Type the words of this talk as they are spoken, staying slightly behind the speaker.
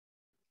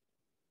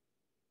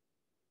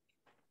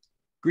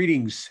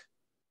Greetings.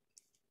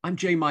 I'm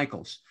Jay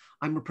Michaels.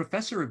 I'm a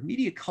professor of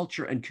media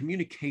culture and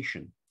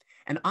communication,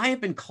 and I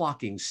have been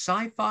clocking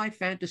sci-fi,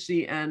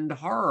 fantasy, and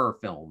horror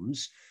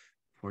films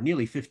for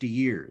nearly 50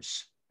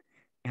 years.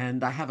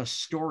 And I have a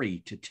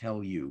story to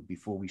tell you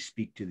before we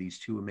speak to these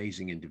two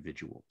amazing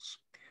individuals.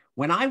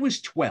 When I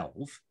was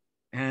 12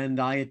 and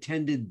I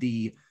attended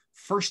the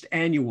first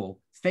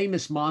annual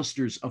Famous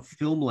Monsters of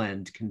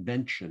Filmland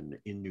convention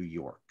in New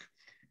York,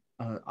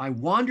 I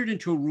wandered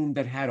into a room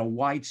that had a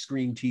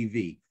widescreen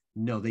TV.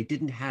 No, they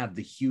didn't have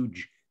the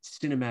huge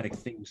cinematic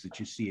things that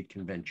you see at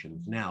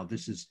conventions. Now,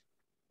 this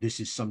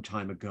is some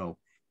time ago.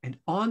 And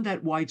on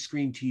that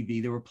widescreen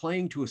TV, they were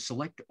playing to a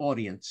select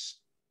audience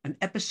an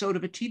episode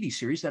of a TV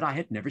series that I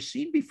had never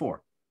seen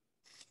before.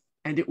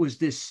 And it was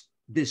this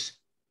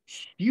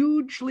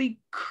hugely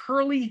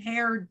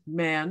curly-haired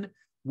man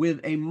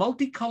with a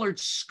multicolored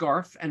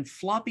scarf and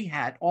floppy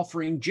hat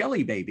offering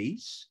jelly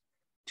babies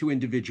to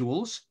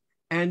individuals.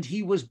 And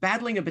he was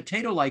battling a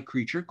potato-like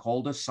creature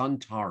called a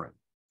Santaran.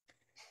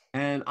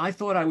 And I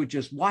thought I would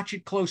just watch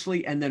it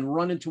closely and then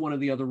run into one of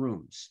the other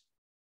rooms.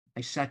 I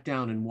sat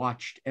down and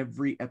watched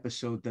every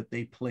episode that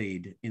they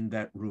played in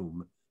that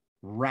room,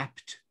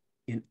 wrapped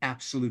in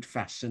absolute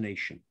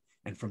fascination.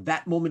 And from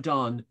that moment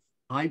on,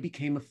 I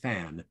became a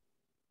fan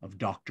of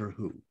Doctor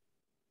Who.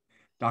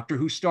 Doctor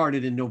Who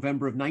started in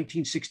November of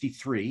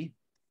 1963,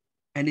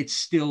 and it's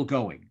still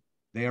going.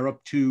 They are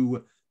up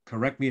to,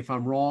 correct me if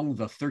I'm wrong,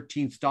 the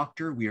 13th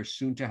Doctor. We are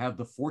soon to have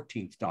the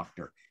 14th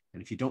Doctor.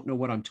 And if you don't know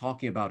what I'm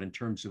talking about in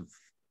terms of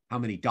how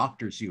many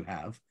doctors you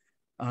have,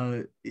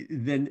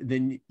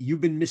 then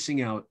you've been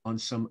missing out on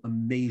some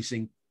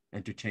amazing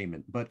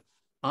entertainment. But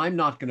I'm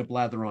not going to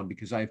blather on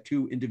because I have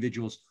two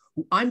individuals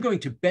who I'm going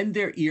to bend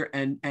their ear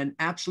and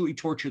absolutely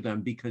torture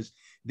them because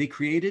they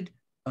created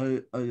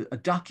a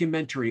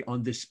documentary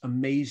on this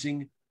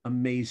amazing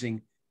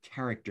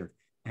character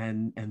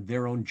and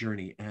their own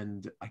journey.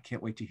 And I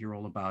can't wait to hear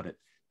all about it.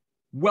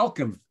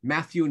 Welcome,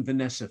 Matthew and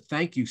Vanessa.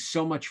 Thank you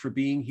so much for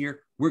being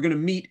here. We're going to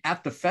meet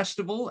at the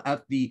festival,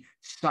 at the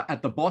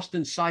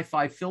Boston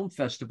Sci-Fi Film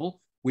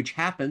Festival, which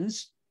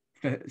happens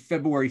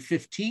February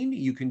 15.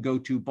 You can go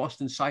to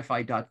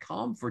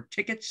bostonsci-fi.com for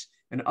tickets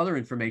and other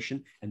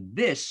information. And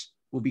this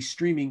will be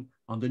streaming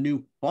on the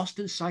new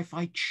Boston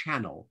Sci-Fi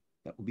channel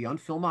that will be on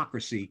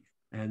Filmocracy,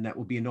 and that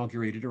will be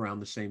inaugurated around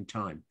the same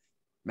time.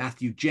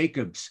 Matthew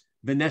Jacobs,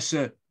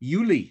 Vanessa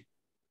Yuille.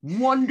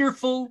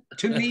 Wonderful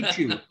to meet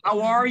you.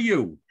 How are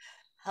you?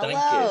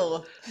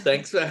 Hello.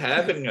 Thanks for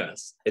having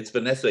us. It's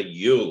Vanessa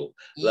Yuille.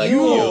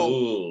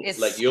 Yule. It's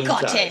like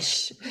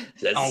Scottish.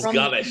 That's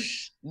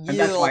Scottish. And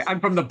that's why I'm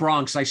from the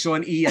Bronx. I saw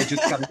an E. I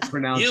just got to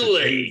pronounce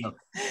it.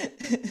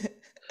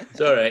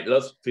 It's all right.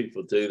 Lots of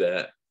people do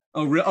that.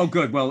 Oh,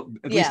 good. Well,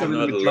 at least I'm in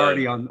the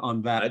majority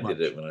on that. I did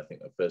it when I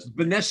think I first.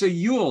 Vanessa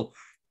Yuille,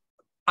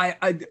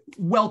 I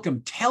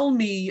welcome. Tell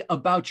me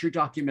about your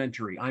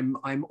documentary.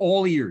 I'm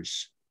all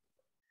ears.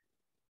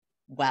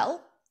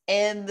 Well,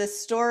 and the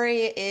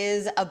story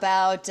is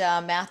about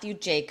Matthew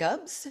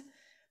Jacobs,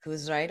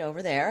 who's right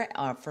over there.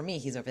 For me,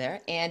 he's over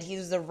there. And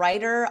he's the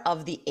writer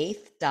of The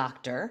Eighth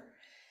Doctor.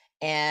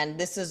 And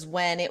this is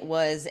when it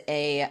was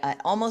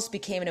almost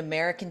became an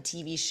American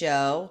TV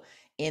show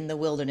in the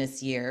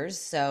wilderness years.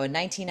 So in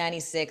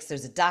 1996,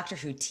 there's a Doctor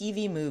Who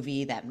TV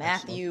movie that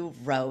Matthew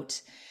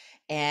wrote.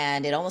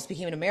 And it almost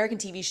became an American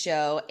TV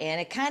show. And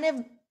it kind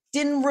of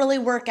didn't really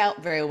work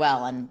out very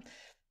well. And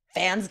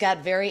fans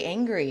got very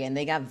angry, and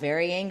they got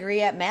very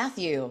angry at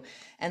Matthew.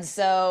 And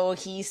so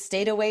he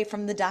stayed away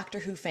from the Doctor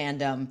Who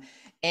fandom.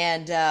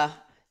 And the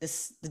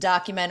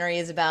documentary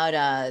is about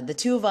the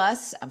two of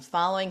us. I'm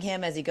following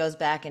him as he goes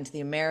back into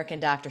the American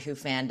Doctor Who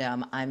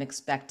fandom. I'm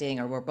expecting,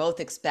 or we're both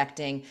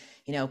expecting,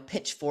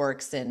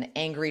 pitchforks and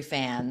angry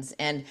fans.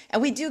 And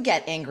we do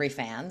get angry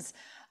fans.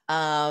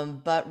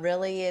 But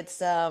really it's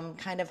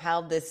kind of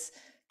how this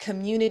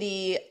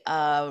community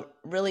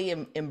really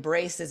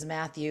embraces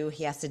Matthew.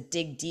 He has to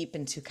dig deep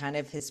into kind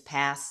of his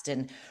past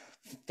and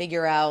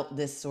figure out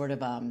this sort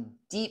of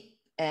deep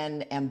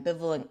and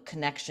ambivalent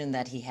connection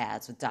that he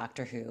has with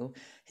Doctor Who.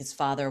 His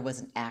father was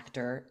an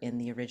actor in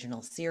the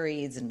original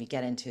series, and we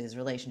get into his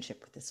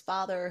relationship with his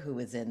father, who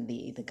was in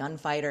the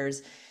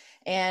Gunfighters.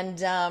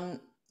 And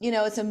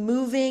it's a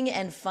moving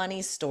and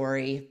funny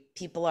story.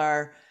 People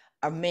are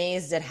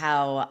amazed at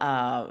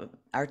how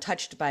are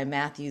touched by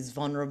Matthew's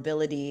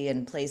vulnerability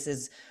and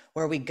places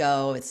where we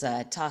go. It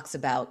talks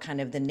about kind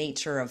of the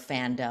nature of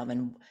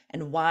fandom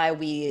and why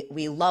we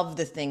love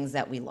the things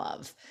that we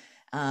love.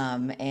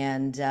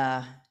 It's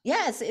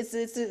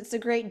a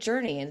great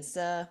journey. It's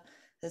a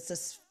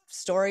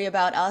story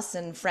about us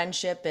and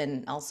friendship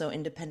and also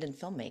independent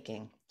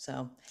filmmaking.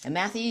 So, and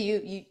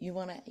Matthew, you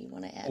want to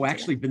add? Oh,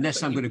 actually,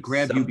 Vanessa, I'm going to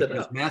grab you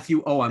because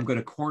Matthew. Oh, I'm going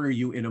to corner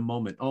you in a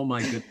moment. Oh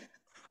my goodness.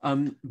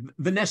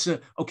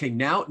 Vanessa, okay,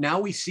 now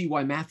we see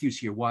why Matthew's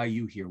here. Why are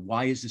you here?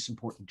 Why is this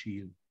important to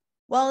you?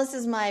 Well, this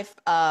is my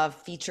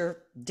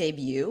feature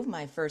debut,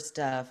 my first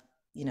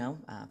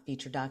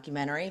feature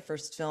documentary,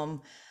 first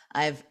film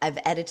I've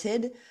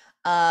edited.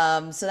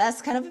 So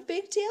that's kind of a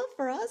big deal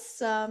for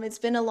us. It's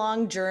been a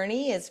long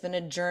journey. It's been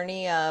a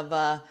journey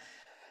of,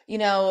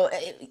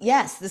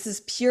 yes, this is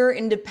pure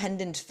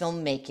independent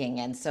filmmaking.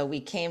 And so we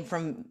came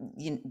from,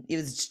 it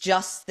was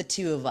just the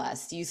two of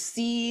us. You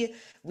see,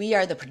 we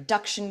are the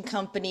production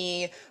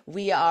company.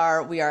 We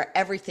are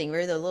everything.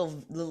 We're the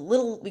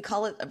little, we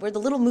call it, we're the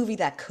little movie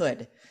that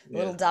could, the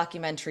little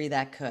documentary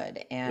that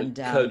could. And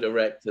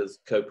co-directors,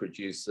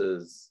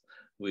 co-producers.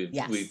 We've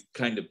yes.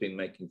 kind of been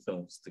making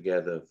films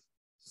together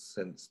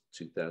since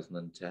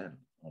 2010,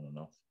 on and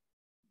off.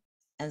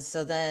 And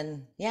so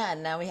then,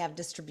 now we have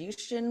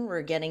distribution.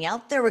 We're getting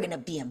out there. We're going to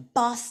be in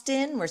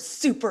Boston. We're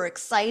super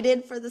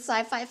excited for the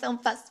Sci-Fi Film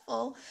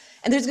Festival.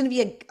 And there's going to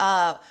be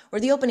we're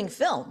the opening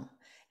film.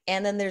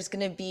 And then there's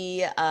going to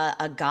be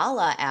a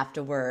gala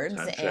afterwards.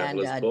 Time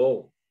Traveler's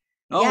Ball.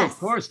 Oh, yes. of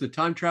course, the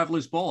Time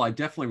Traveler's Ball. I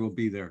definitely will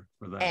be there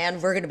for that. And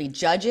we're going to be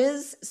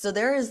judges. So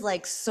there is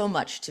like so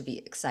much to be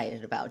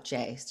excited about,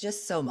 Jay. It's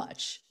just so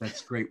much.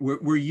 That's great.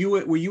 Were you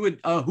a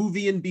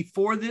Whovian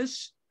before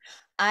this?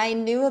 I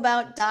knew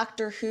about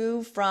Doctor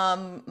Who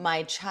from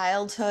my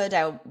childhood.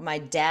 My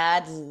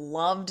dad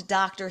loved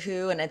Doctor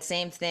Who, and that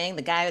same thing,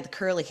 the guy with the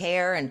curly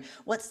hair and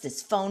what's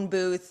this phone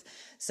booth.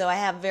 So I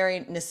have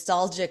very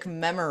nostalgic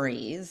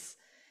memories.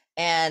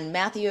 And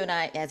Matthew and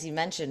I, as you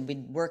mentioned,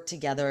 we'd worked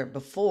together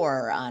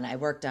before. I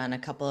worked on a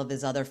couple of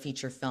his other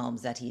feature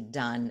films that he'd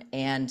done.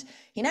 And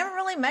he never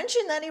really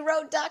mentioned that he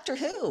wrote Doctor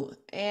Who.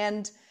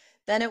 And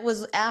then it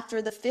was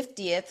after the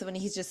 50th when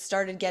he just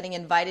started getting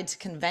invited to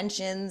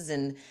conventions,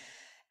 and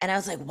I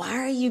was like, why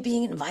are you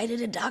being invited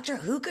to Doctor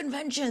Who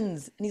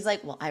conventions? And he's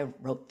like, well, I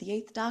wrote the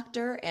Eighth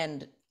Doctor.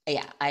 And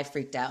I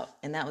freaked out.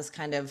 And that was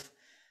kind of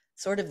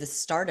sort of the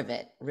start of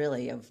it,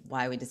 really, of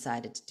why we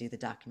decided to do the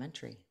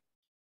documentary.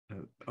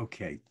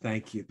 Okay,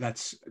 thank you.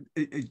 That's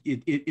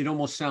it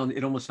almost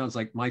sounds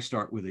like my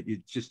start with it.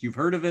 You've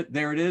heard of it,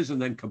 there it is,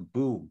 and then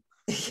kaboom.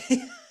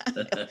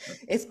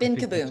 It's been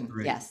kaboom.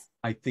 Yes.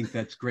 I think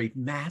that's great.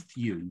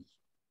 Matthew,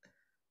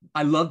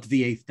 I loved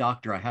The Eighth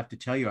Doctor. I have to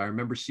tell you, I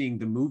remember seeing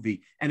the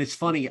movie, and it's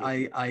funny.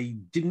 I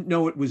didn't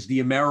know it was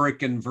the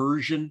American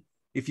version,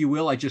 if you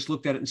will. I just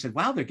looked at it and said,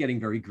 "Wow, they're getting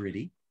very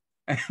gritty."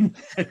 And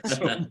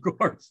so, of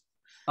course,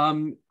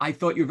 I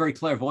thought you were very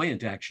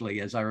clairvoyant.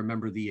 Actually, as I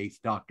remember The Eighth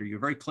Doctor, you're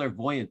very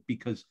clairvoyant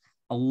because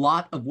a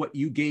lot of what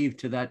you gave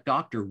to that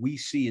Doctor, we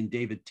see in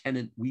David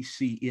Tennant. We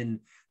see in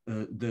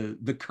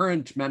the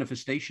current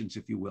manifestations,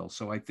 if you will.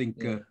 So I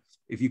think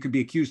if you could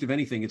be accused of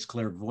anything, it's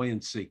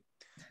clairvoyancy.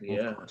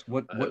 Yeah.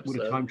 What would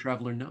a time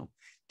traveler know?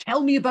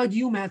 Tell me about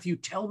you, Matthew.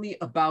 Tell me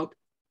about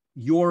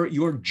your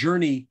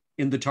journey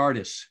in the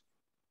TARDIS.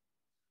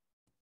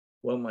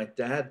 Well, my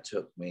dad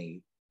took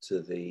me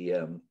to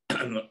the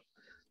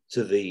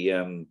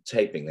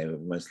taping. They were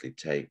mostly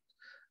taped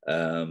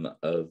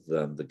of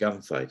the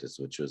Gunfighters,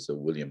 which was a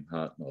William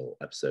Hartnell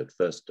episode,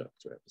 first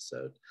Doctor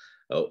episode.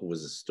 It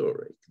was a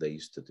story. They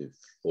used to do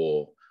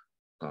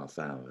 4.5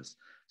 hours.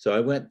 So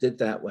I did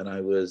that when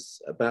I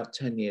was about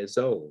 10 years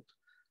old.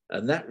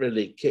 And that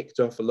really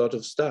kicked off a lot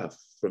of stuff.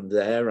 From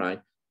there,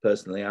 I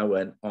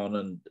went on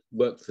and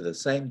worked for the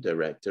same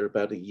director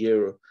about a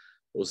year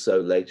or so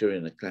later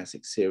in a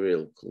classic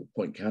serial called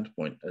Point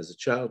Counterpoint as a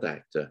child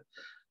actor.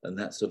 And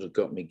that sort of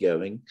got me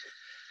going.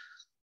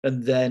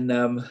 And then,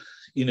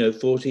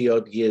 40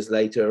 odd years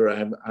later,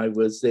 I'm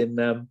living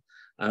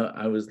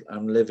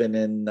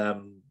in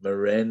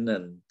Marin,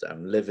 and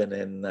I'm living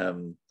in,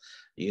 I'm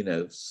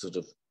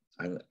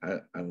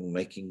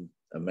making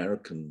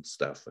American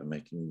stuff. I'm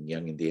making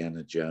Young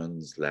Indiana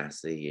Jones,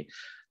 Lassie,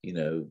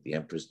 The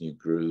Emperor's New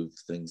Groove,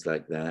 things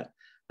like that.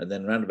 And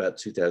then around about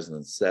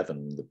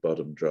 2007, the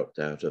bottom dropped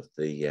out of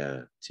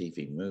the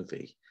TV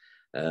movie.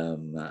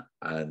 And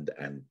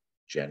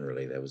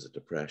generally there was a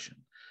depression.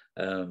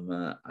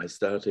 I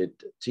started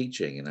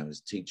teaching, and I was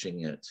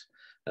teaching at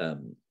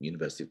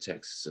University of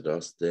Texas at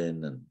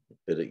Austin, and a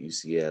bit at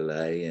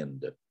UCLA,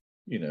 and,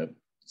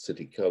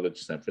 City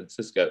College, San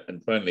Francisco,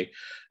 and finally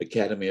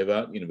Academy of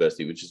Art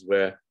University, which is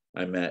where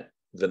I met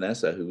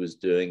Vanessa, who was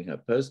doing her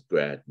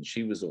postgrad. And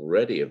she was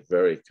already a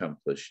very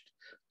accomplished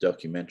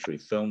documentary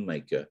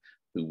filmmaker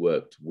who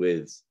worked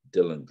with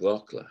Dylan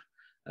Glockler.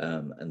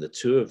 And the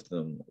two of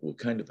them were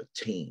kind of a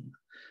team.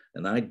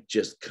 And I'd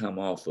just come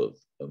off of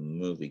a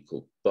movie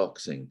called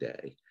Boxing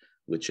Day,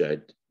 which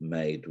I'd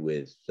made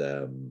with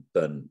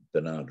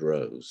Bernard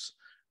Rose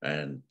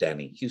and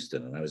Danny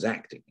Houston, and I was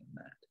acting in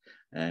that.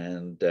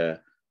 And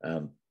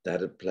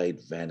that had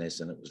played Venice,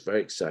 and it was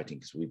very exciting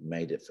because we'd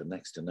made it for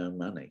next to no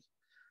money,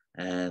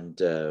 and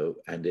it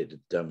had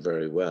done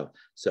very well.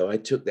 So I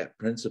took that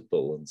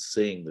principle, and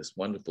seeing this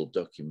wonderful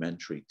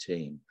documentary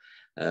team,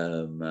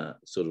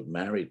 sort of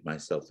married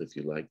myself, if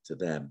you like, to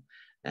them,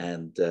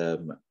 and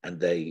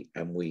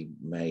we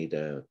made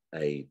a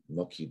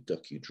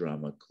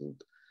docudrama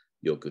called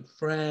Your Good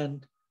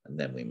Friend, and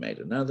then we made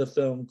another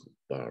film called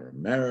Bar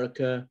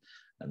America,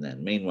 and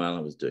then meanwhile I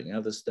was doing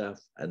other stuff,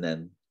 and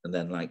then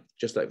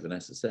just like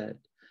Vanessa said,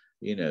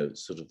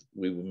 sort of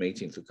we were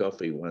meeting for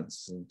coffee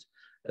once,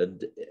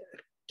 and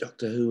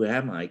Doctor Who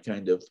Am I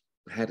kind of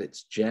had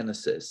its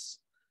genesis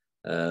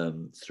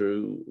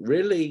through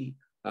really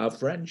our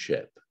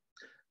friendship.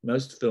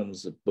 Most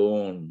films are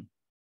born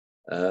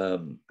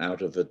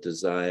out of a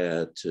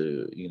desire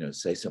to,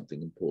 say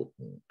something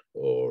important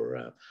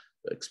or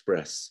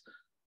express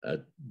a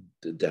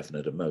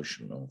definite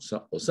emotion or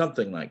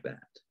something like that.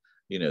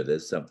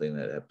 There's something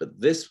like that. But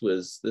this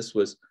was,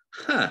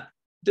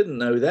 didn't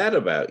know that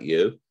about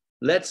you.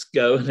 Let's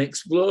go and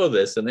explore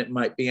this, and it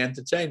might be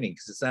entertaining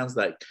because it sounds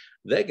like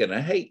they're going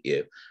to hate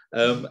you.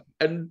 And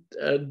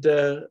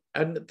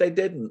they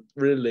didn't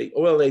really.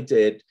 Well, they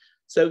did.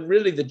 So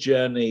really, the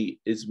journey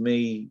is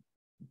me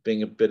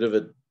being a bit of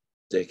a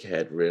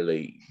dickhead,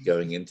 really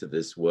going into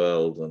this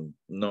world and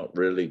not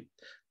really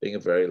being a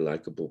very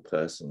likable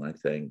person, I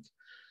think.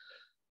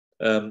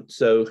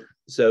 So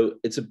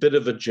it's a bit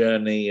of a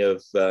journey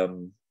of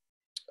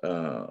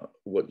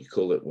what you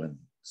call it when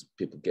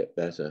people get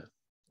better,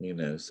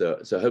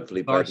 So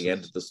hopefully by the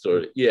end of the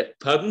story,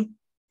 pardon?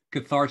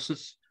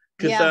 Catharsis.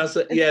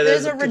 Catharsis. Yeah,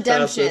 there's a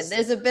redemption.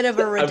 There's a bit of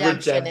a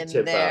redemption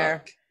in there.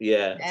 Arc.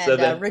 Yeah, and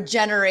so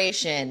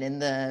regeneration in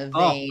the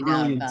vein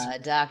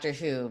of Doctor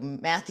Who.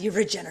 Matthew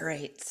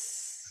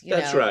regenerates.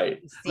 That's right.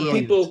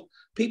 And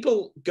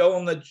people go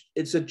on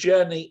it's a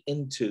journey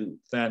into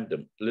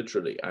fandom.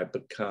 Literally, I'm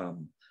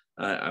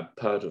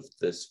part of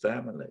this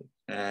family,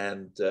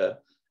 and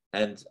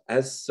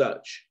as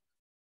such,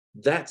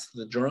 that's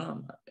the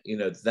drama.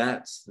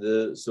 That's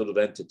the sort of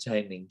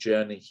entertaining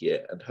journey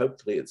here, and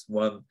hopefully, it's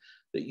one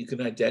that you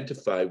can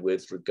identify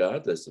with,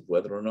 regardless of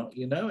whether or not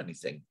you know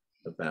anything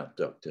about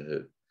Doctor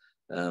Who.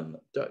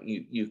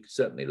 You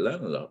certainly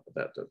learn a lot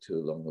about Doctor Who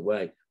along the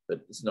way,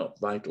 but it's not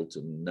vital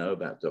to know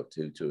about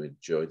Doctor Who to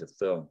enjoy the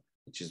film,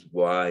 which is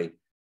why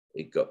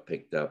it got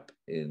picked up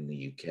in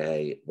the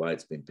UK, why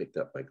it's been picked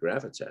up by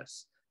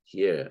Gravitas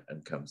here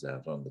and comes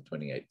out on the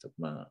 28th of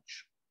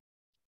March.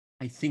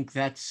 I think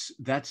that's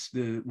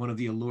one of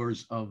the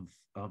allures of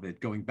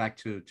it, going back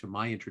to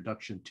my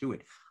introduction to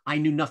it. I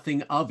knew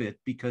nothing of it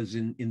because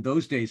in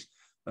those days,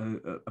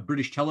 a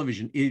British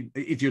television,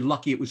 if you're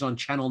lucky, it was on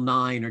Channel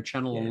 9 or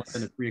Channel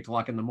 11 at 3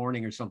 o'clock in the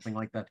morning or something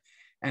like that.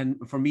 And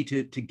for me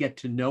to get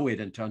to know it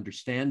and to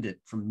understand it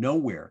from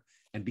nowhere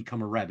and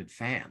become a rabid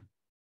fan,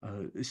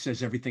 it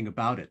says everything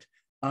about it.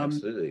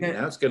 Absolutely.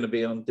 Now it's going to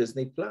be on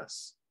Disney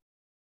Plus.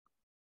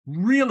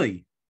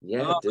 Really?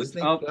 Yeah,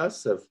 Disney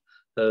Plus have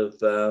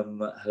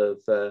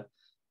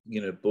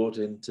bought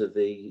into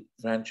the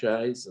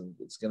franchise, and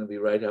it's going to be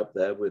right up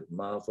there with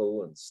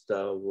Marvel and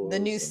Star Wars. The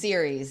new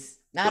series,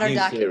 not our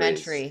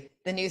documentary.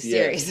 The new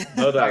series.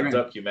 Not our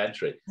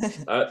documentary.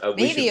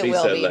 Maybe it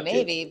will be,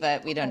 maybe,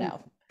 but we don't know.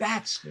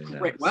 That's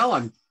great. Well,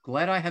 I'm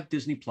glad I have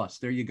Disney Plus.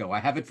 There you go. I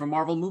have it for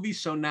Marvel movies,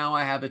 so now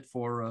I have it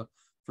for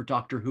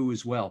Doctor Who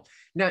as well.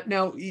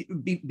 Now,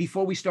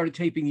 before we started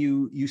taping,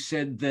 you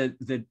said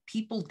that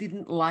people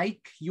didn't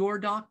like your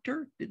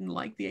Doctor, didn't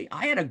like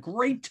I had a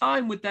great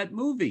time with that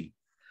movie.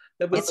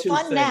 It's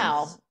fun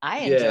now. I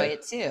enjoy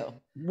it too.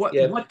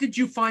 What did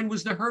you find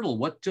was the hurdle?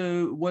 What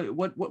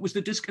was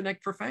the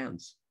disconnect for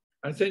fans?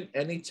 I think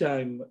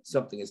anytime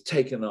something is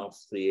taken off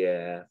the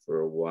air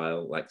for a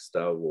while, like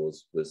Star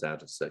Wars was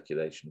out of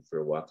circulation for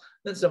a while,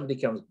 then somebody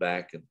comes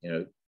back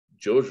and,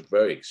 George was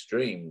very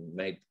extreme,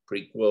 made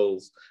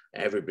prequels.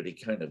 Everybody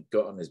kind of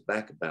got on his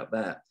back about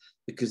that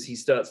because he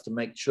starts to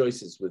make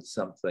choices with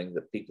something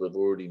that people have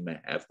already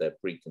have their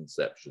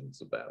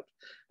preconceptions about.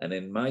 And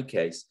in my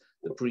case,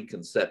 the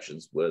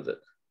preconceptions were that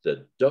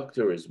the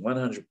Doctor is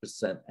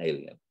 100%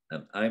 alien,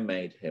 and I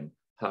made him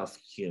half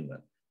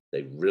human.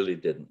 They really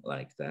didn't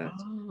like that.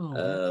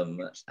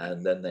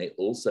 And then they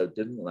also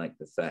didn't like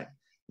the fact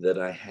that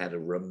I had a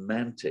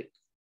romantic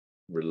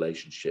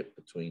relationship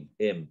between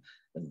him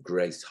and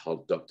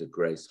Dr.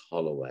 Grace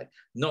Holloway.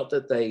 Not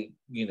that they,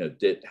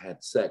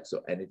 had sex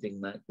or anything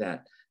like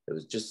that. There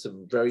was just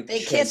some very. They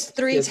kissed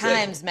three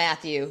times,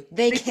 Matthew.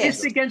 They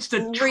kissed against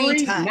a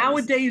tree. Times.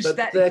 Nowadays,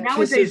 but their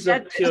kisses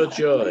are pure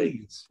joy.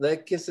 Their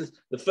kisses.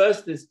 The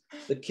first is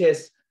the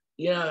kiss.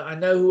 I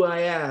know who I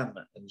am,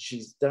 and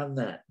she's done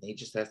that, and he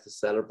just has to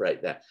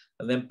celebrate that.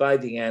 And then by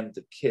the end,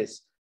 the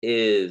kiss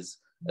is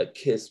a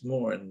kiss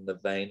more in the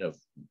vein of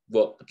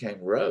what became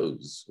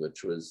Rose,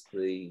 which was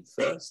the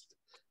first,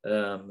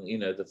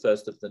 the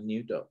first of the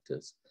new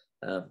Doctors,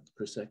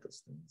 Chris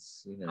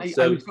Eccleston's. I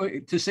was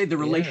going to say the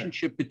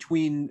relationship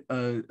between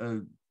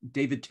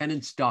David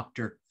Tennant's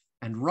Doctor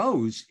and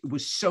Rose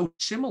was so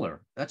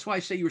similar. That's why I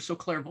say you were so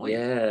clairvoyant.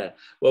 Yeah,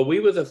 well,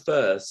 we were the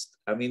first.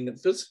 I mean, it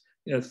was,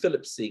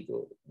 Philip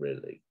Siegel,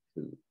 really,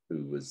 who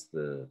was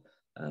the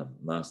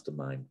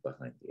mastermind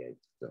behind the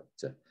Eighth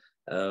Doctor.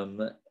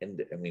 And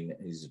I mean,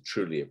 he's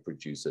truly a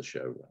producer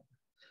showrunner,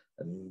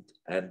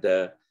 and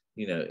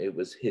it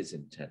was his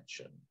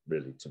intention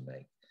really to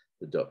make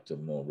the Doctor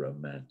more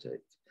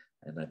romantic,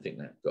 and I think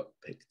that got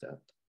picked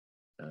up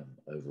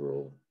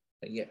overall.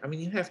 And yeah, I mean,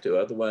 you have to,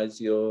 otherwise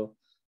you're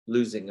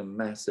losing a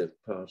massive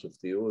part of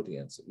the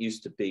audience. It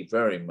used to be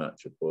very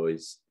much a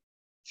boys'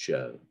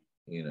 show,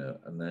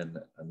 and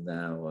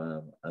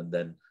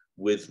then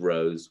with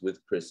Rose,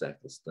 with Chris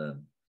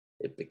Eccleston,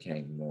 it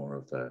became more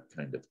of a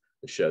kind of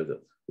a show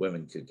that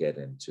women could get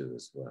into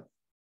as well.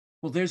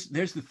 Well, there's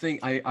the thing.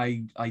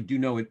 I do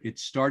know it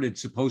started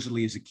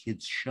supposedly as a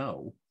kids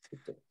show,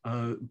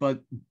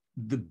 but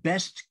the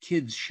best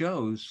kids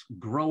shows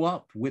grow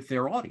up with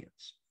their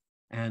audience,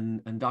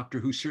 and Doctor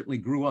Who certainly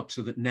grew up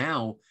so that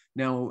now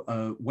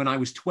when I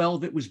was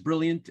 12 it was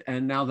brilliant,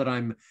 and now that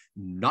I'm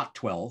not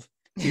 12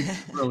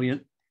 it's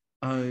brilliant.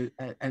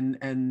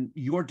 And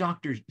your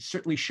Doctor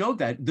certainly showed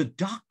that. The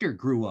Doctor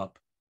grew up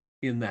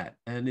in that,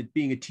 and it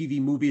being a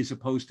TV movie as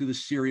opposed to the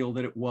serial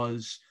that it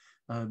was.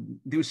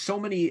 There was so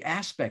many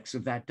aspects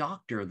of that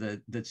Doctor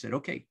that said,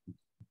 okay,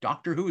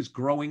 Doctor Who is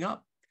growing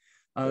up.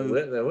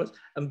 There was,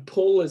 and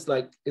Paul is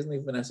like, isn't he,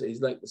 Vanessa? He's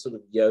like the sort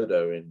of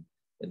Yoda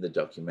in the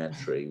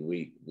documentary.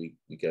 We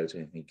go to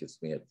him, he gives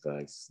me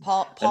advice.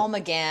 Paul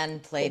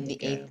McGann played the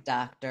Eighth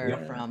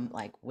Doctor from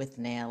like With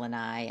Nail and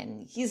I,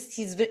 and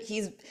he's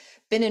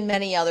been in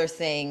many other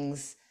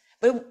things.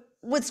 But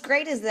what's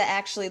great is that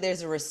actually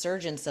there's a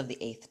resurgence of the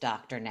Eighth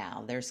Doctor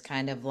now. There's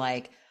kind of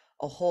like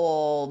a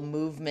whole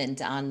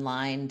movement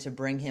online to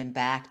bring him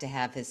back to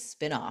have his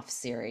spin-off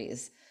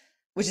series,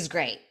 which is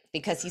great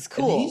because he's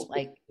cool.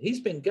 He's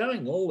been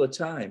going all the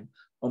time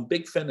on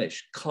Big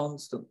Finish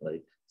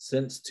constantly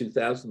since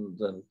 2000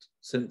 and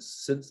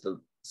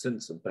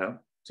since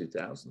about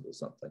 2000 or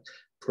something.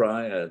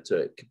 Prior to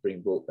it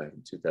being brought back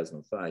in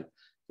 2005,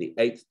 the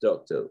Eighth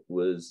Doctor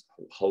was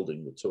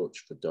holding the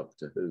torch for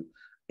Doctor Who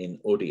in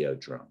audio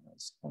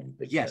dramas on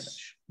Big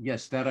Finish.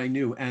 Yes, that I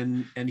knew,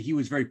 and he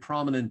was very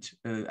prominent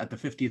at the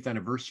 50th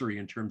anniversary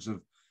in terms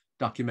of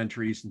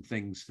documentaries and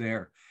things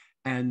there,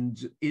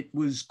 and it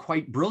was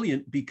quite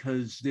brilliant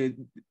because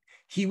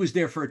he was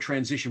there for a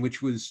transition,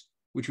 which was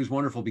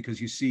wonderful, because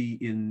you see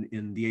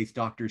in the Eighth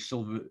Doctor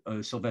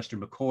Sylvester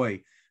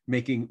McCoy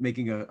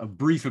making a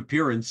brief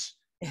appearance,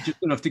 just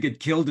enough to get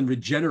killed and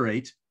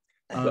regenerate.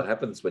 That's what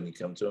happens when you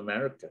come to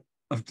America.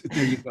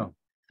 There you go.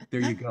 There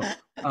you go.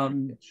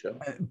 Sure.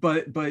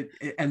 But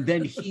and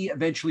then he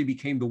eventually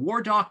became the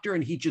War Doctor,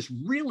 and he just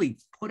really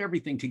put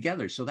everything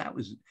together. So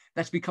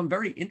that's become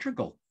very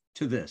integral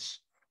to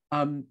this.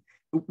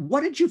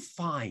 What did you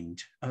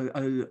find?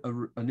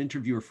 An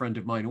interviewer friend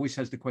of mine always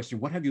has the question,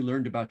 what have you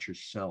learned about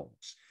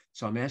yourselves?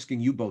 So I'm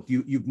asking you both.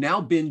 You've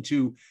now been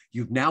to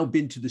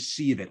the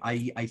sea of it.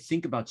 I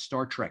think about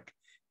Star Trek,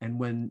 and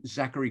when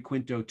Zachary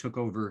Quinto took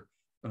over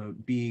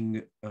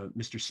being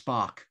Mr.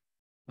 Spock,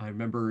 I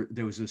remember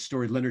there was a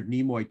story, Leonard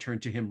Nimoy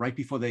turned to him right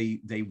before they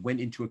went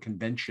into a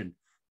convention,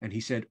 and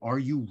he said, "Are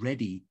you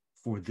ready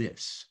for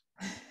this?"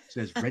 He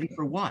says, "Ready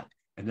for what?"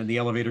 And then the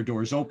elevator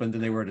doors opened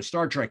and they were at a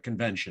Star Trek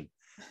convention.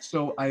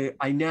 So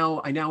I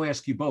now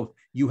ask you both,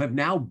 you have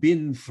now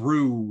been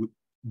through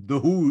the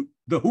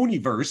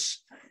Whoniverse.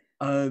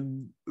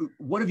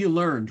 What have you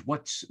learned?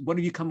 What have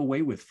you come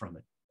away with from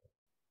it?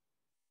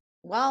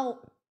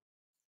 Well,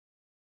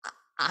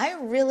 I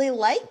really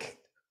like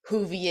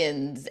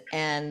Whovians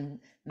and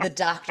the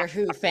Doctor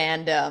Who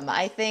fandom.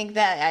 I think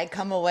that I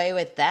come away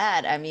with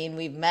that. I mean,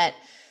 we've met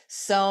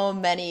so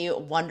many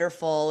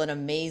wonderful and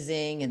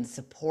amazing and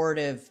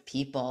supportive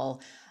people.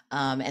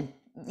 And,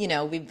 you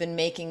know, we've been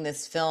making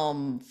this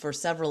film for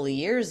several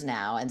years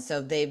now. And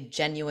so they've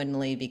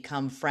genuinely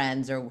become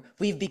friends, or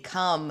we've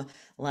become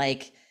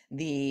like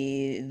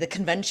the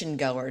convention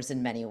goers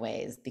in many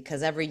ways,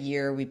 because every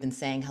year we've been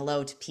saying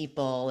hello to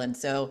people. And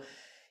so,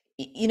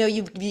 you know,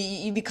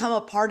 you become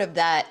a part of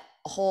that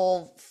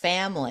whole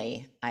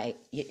family. I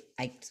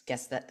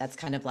guess that's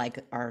kind of like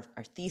our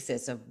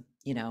thesis of,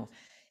 you know,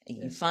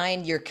 you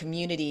find your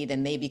community,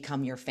 then they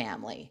become your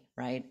family,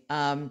 right?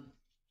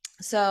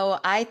 So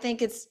I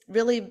think it's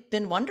really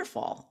been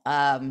wonderful.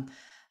 You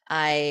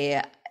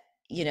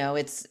know,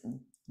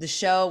 the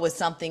show was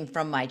something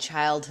from my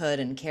childhood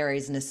and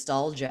Carrie's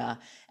nostalgia,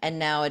 and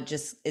now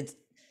it's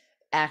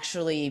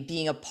actually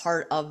being a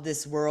part of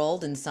this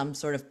world in some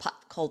sort of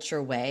pop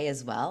culture way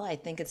as well. I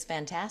think it's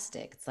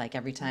fantastic. It's like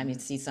every time you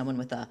see someone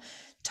with a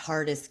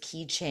TARDIS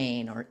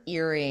keychain or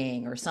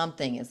earring or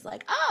something, it's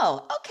like,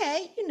 oh,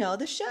 okay, you know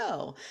the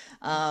show.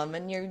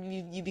 And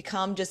you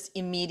become just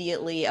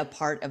immediately a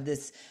part of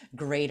this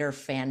greater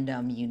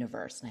fandom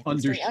universe. And I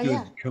think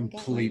understood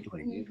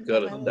completely. You've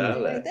got it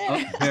right there.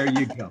 Oh, there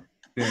you go.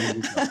 There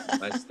you go.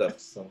 My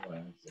stuff's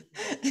somewhere.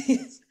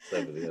 It's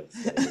over the other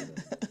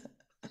side.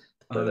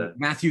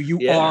 Matthew,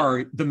 you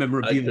are the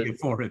memorabilia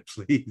for it,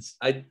 please.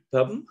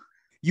 Pardon?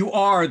 You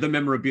are the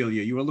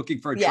memorabilia. You were looking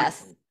for a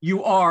yes.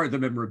 You are the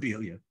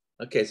memorabilia.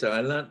 Okay, so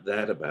I learned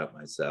that about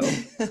myself.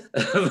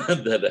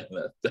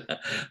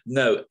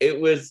 No,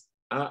 it was,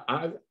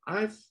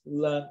 I've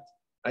learned,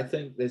 I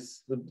think the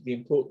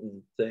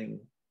important thing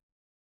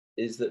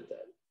is that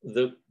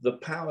the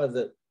power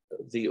that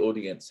the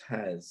audience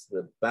has,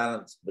 the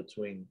balance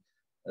between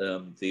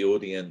the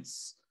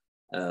audience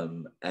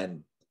and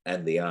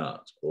the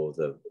art or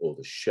the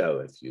show,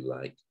 if you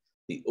like.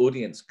 The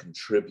audience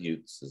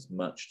contributes as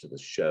much to the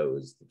show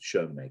as the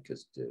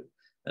showmakers do.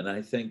 And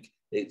I think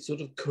it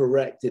sort of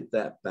corrected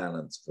that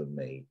balance for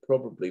me.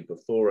 Probably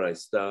before I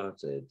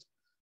started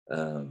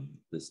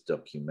this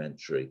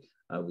documentary,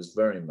 I was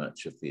very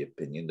much of the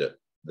opinion that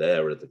they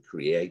are the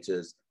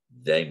creators,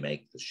 they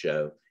make the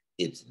show.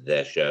 it's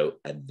their show,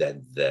 and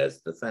then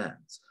there's the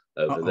fans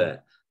over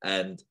there.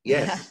 And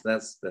yes,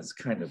 that's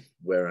kind of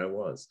where I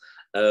was,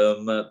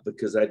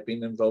 because I'd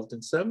been involved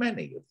in so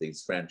many of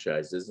these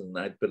franchises,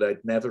 but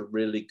I'd never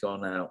really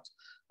gone out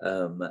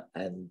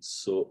and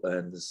saw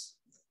and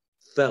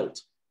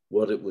felt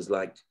what it was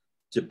like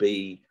to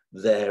be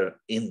there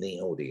in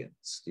the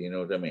audience. Do you know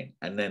what I mean?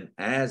 And then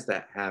as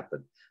that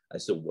happened, I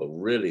said, well,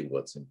 really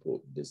what's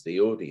important is the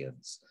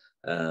audience,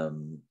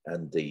 and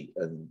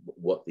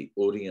what the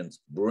audience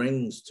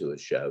brings to a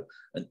show.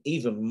 And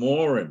even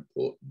more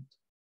important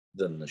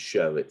than the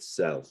show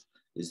itself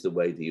is the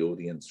way the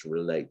audience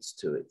relates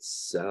to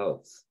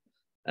itself.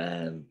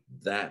 And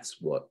that's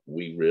what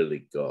we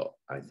really got,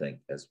 I think,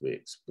 as we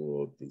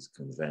explored these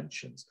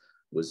conventions,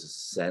 was a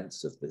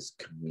sense of this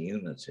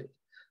community,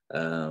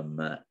 and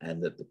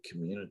that the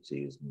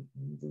community is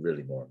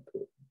really more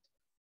important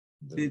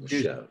than the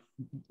show.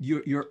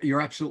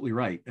 You're absolutely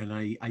right. And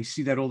I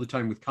see that all the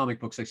time with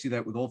comic books. I see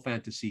that with all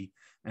fantasy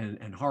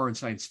and horror and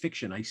science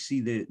fiction. I see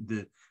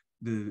the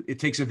it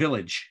takes a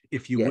village,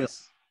 if you will.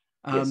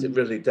 Yes, it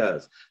really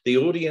does. The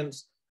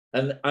audience,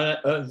 and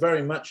I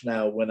very much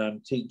now when I'm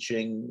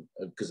teaching,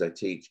 because I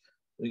teach,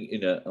 you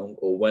know,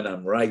 or when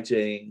I'm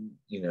writing,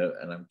 you know,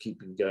 and I'm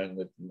keeping going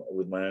with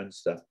my own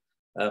stuff,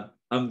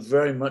 I'm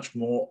very much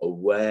more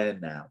aware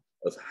now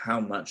of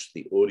how much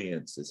the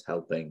audience is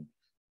helping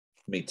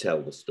me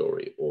tell the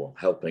story, or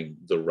helping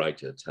the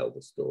writer tell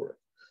the story.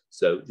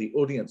 So the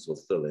audience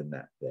will fill in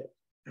that bit.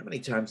 How many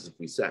times have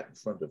we sat in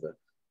front of a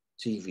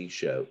TV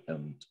show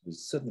and we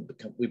suddenly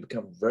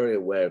become very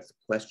aware of the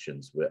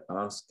questions we're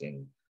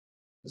asking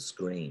the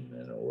screen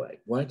in a way?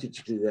 Why did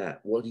you do that?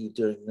 What are you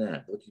doing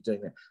there? What are you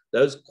doing there?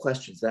 Those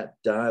questions, that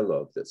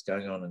dialogue that's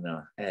going on in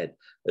our head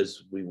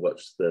as we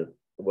watch the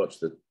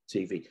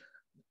TV,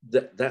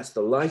 that's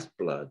the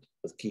lifeblood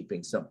of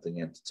keeping something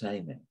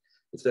entertaining.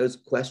 If those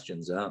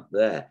questions aren't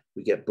there,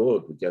 we get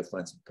bored. We go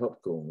find some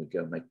popcorn. We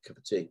go make a cup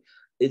of tea.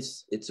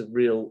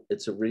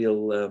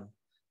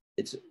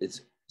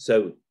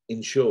 So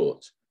in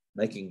short,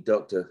 making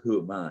Doctor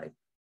Who Am I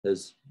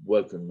has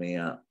woken me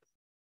up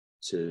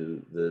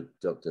to the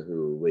Doctor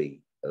Who Are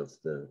We of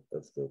the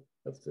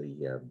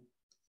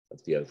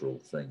overall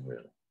thing,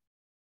 really.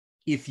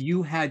 If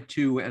you had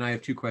to, and I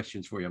have two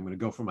questions for you. I'm going to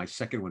go for my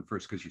second one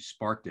first because you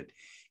sparked it.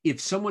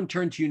 If someone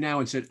turned to you now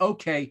and said,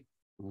 okay,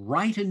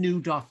 write a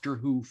new Doctor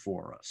Who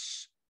for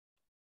us.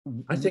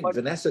 I think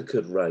Vanessa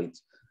could write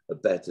a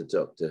better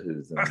Doctor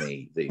Who than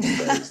me these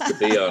days, to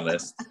be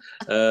honest.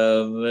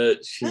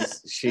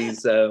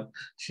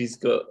 She's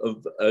got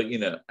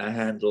a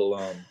handle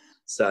on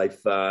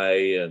sci-fi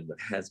and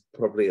has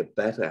probably a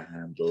better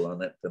handle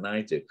on it than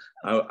I do.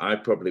 I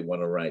probably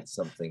want to write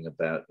something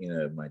about, you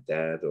know, my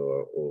dad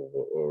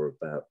or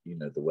about, you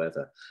know, the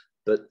weather,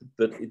 but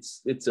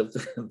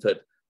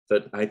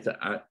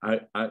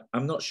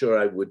I'm not sure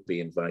I would be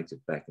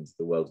invited back into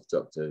the world of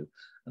Doctor Who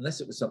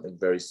unless it was something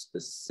very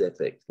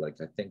specific.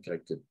 Like, I think I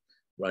could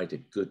write a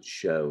good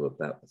show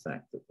about the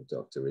fact that the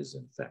Doctor is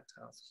in fact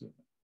half human.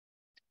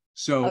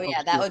 So, oh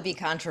yeah, that would be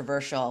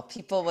controversial.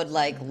 People would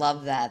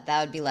love that.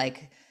 That would be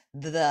like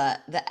the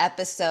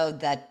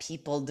episode that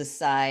people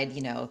decide,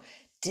 you know,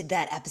 did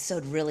that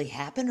episode really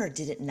happen or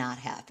did it not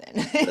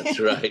happen? That's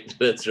right.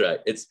 That's right.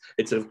 It's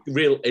a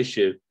real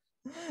issue,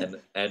 and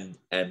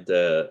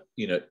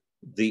you know,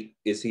 the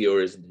is he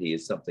or isn't he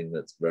is something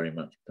that's very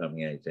much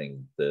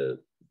permeating the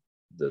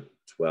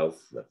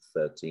 12th, the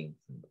 13th,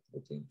 and the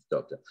 14th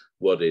Doctor.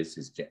 What is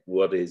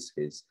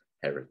his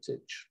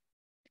heritage?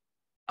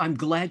 I'm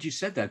glad you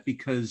said that,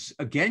 because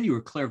again, you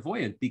were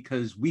clairvoyant,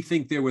 because we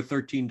think there were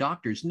 13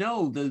 doctors.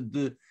 No,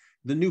 the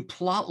new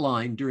plot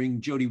line during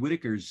Jodie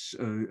Whittaker's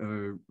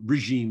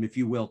regime, if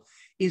you will,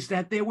 is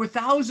that there were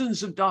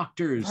thousands of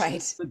doctors.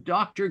 Right. The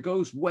Doctor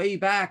goes way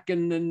back,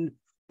 and then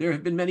there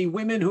have been many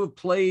women who have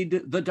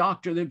played the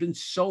Doctor. There have been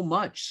so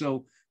much.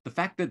 So the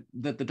fact that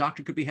the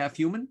Doctor could be half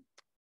human,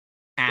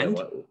 and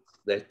yeah, well,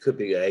 there could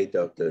be a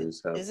Doctor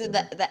who's half is it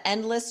human. the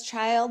endless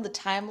child, the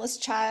timeless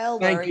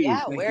child? Thank or you,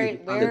 yeah, thank where you.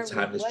 The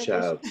timeless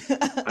child.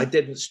 I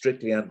didn't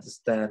strictly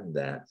understand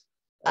that.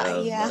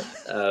 Yeah.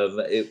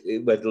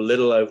 It went a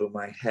little over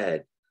my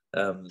head.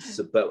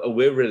 But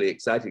we're really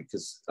excited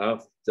because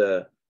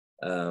after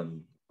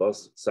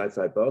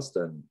Sci-Fi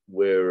Boston,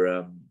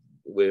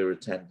 we're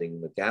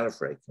attending the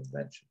Gallifrey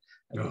convention,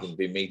 and we're going to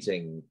be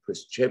meeting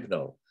Chris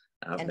Chibnall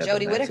and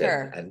Jodie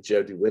Whittaker. And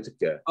Jodie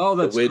Whittaker. Oh,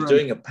 that's we're great.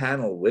 doing a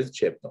panel with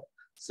Chibnall.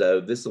 So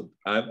this will,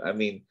 I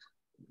mean,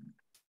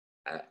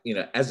 you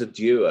know, as a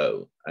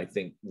duo, I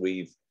think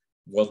we've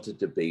wanted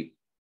to be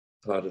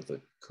part of the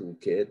cool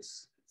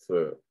kids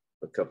for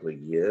a couple of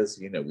years.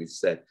 You know, we've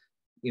said,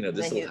 you know,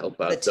 this will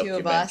help our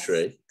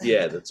documentary.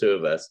 Yeah, the two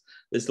of us.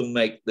 This will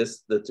make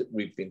this, that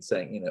we've been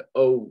saying, you know,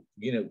 oh,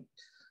 you know,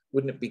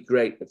 wouldn't it be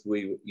great if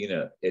we, you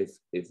know, if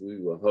we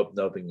were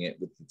hobnobbing it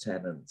with the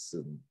Tennants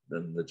and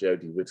the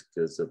Jodie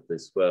Whittakers of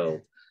this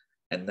world,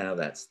 and now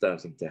that's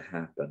starting to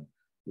happen,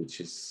 which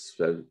is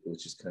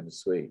kind of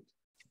sweet.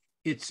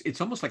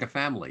 it's almost like a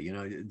family, you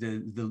know.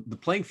 The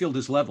playing field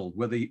is leveled,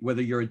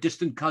 whether you're a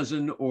distant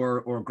cousin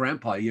or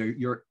grandpa,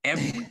 you're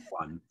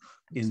everyone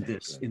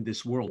in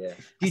this world. Yeah. A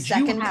Did you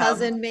second have,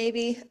 cousin,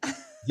 maybe?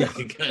 yeah,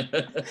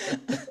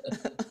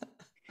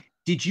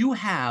 did you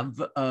have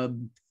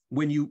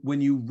when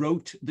you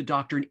wrote the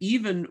Doctor, and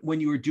even when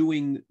you were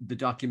doing the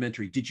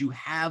documentary, did you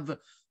have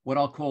what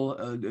I'll call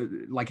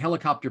like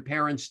helicopter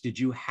parents? Did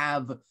you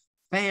have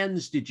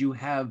fans? Did you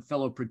have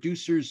fellow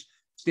producers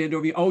stand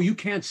over you? Oh, you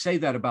can't say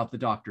that about the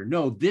Doctor.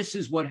 No, this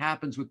is what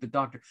happens with the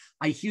Doctor.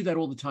 I hear that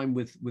all the time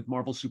with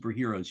Marvel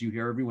superheroes. You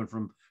hear everyone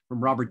from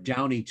Robert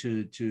Downey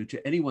to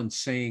anyone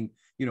saying,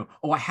 you know,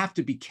 oh, I have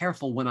to be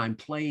careful when I'm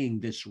playing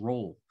this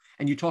role.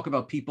 And you talk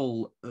about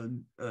people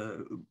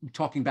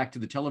talking back to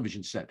the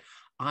television set.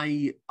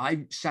 I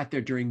sat there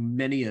during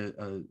many a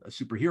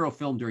superhero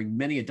film, during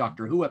many a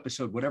Doctor Who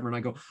episode, whatever, and I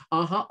go,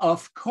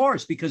 of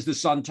course, because the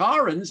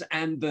Sontarans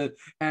and the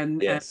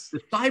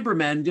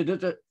Cybermen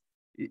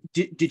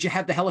did you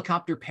have the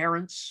helicopter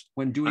parents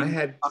when doing? I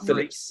had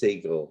Philip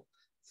Siegel.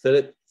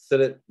 Philip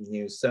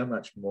knew so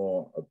much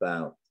more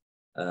about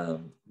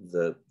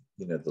the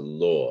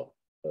lore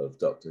of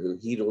Doctor Who.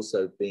 He'd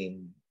also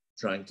been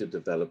trying to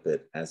develop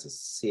it as a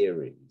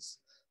series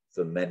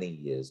for many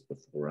years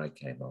before I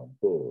came on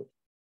board.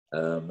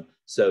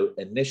 So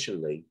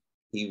initially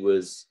he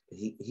was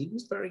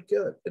very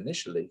good.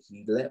 Initially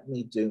he let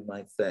me do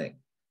my thing.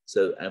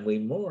 So, and we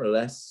more or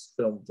less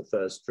filmed the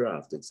first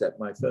draft, except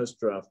my first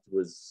draft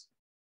was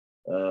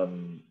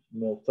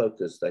more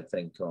focused, I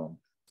think, on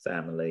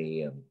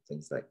family and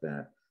things like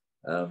that,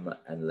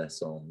 and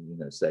less on,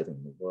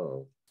 saving the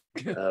world.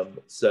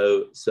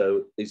 So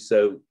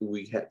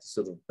we had to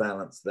sort of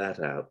balance that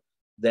out.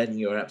 Then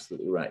you're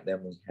absolutely right.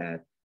 Then we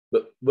had,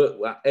 but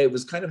it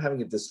was kind of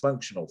having a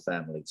dysfunctional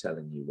family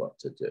telling you what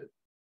to do,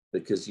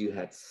 because you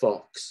had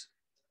Fox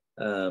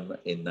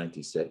in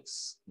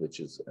 '96, which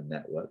is a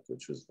network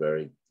which was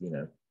very,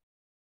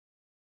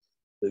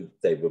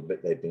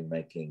 they'd been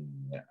making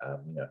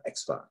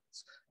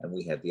X-Files, and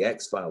we had the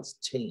X-Files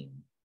team,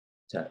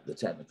 the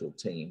technical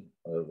team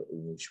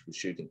which was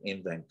shooting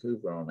in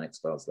Vancouver on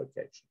X-Files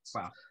locations.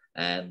 Wow.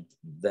 And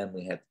then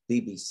we had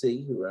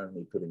BBC, who were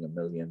only putting $1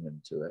 million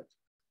into it,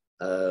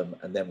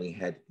 and then we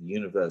had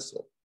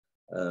Universal,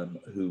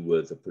 who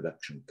were the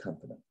production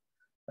company.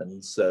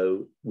 And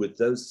so with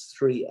those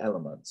three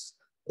elements,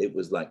 it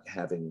was like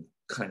having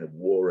kind of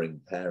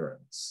warring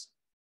parents.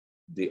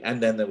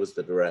 And then there was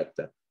the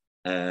director,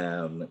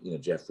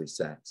 Jeffrey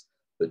Sachs.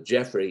 But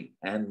Jeffrey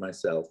and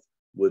myself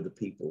were the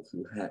people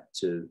who had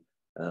to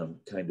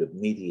kind of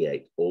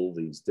mediate all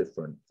these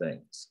different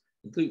things,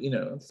 including,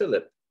 and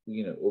Philip,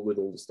 with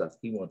all the stuff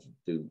he wanted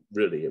to do,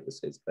 really, it was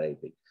his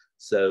baby.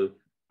 So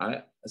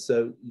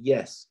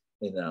yes,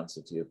 in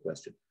answer to your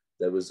question,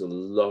 there was a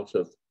lot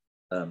of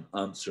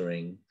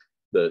answering.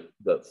 But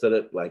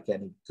Philip, like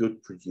any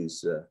good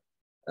producer,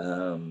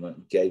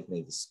 gave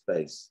me the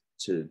space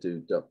to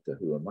do Doctor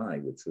Who Am I,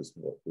 which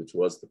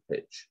was the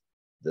pitch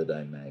that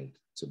I made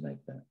to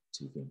make that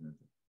TV movie.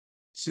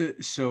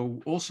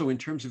 So also in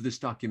terms of this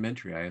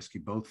documentary, I ask you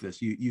both this.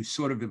 You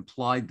sort of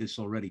implied this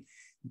already.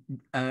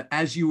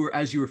 As you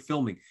were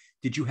filming,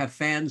 did you have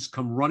fans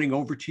come running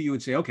over to you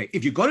and say, okay,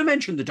 if you're going to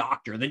mention the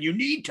Doctor, then you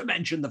need to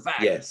mention the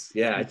fact? Yes,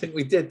 yeah, I think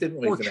we did, didn't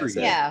we, Vanessa?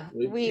 Yeah,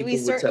 we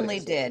certainly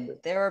did.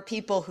 There were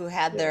people who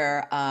had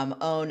their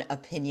own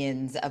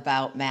opinions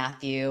about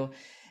Matthew,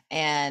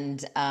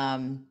 and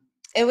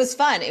it was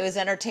fun. It was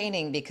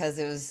entertaining because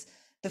it was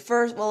the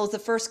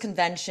first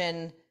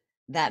convention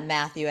that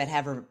Matthew had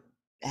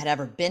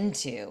ever been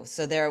to.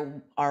 So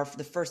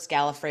the first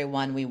Gallifrey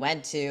one we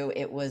went to,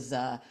 it was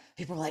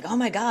people were like, oh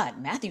my God,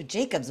 Matthew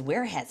Jacobs,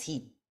 where has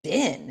he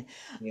been?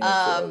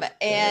 So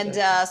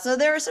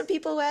there were some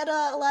people who had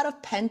a lot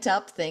of pent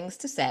up things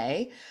to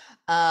say.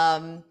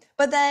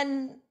 But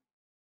then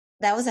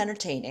that was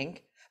entertaining.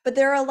 But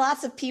there are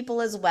lots of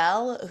people as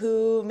well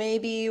who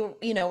maybe,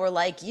 were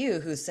like you,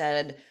 who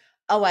said,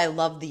 oh, I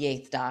love the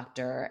Eighth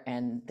Doctor,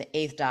 and the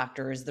Eighth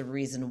Doctor is the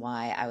reason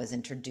why I was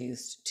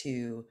introduced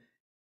to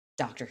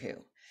Doctor Who.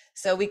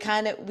 So we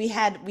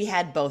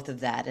had both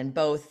of that, and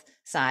both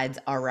sides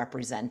are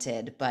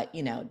represented, but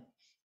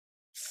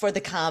for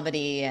the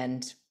comedy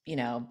and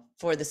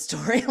for the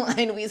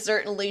storyline, we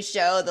certainly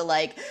show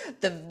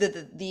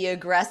the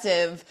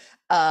aggressive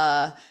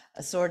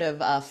sort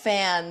of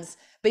fans.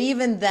 But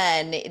even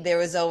then, there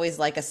was always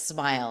like a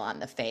smile on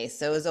the face.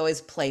 So it was always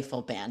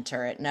playful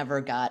banter. It never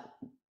got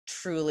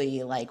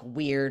truly like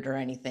weird or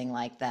anything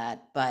like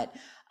that. But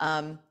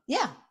there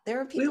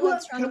were people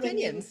with strong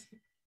opinions.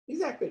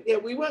 Exactly. Yeah,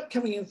 we weren't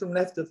coming in from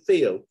left of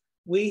field.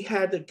 We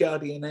had a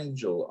guardian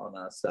angel on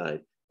our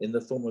side in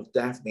the form of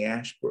Daphne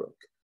Ashbrook.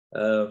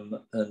 And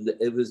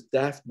it was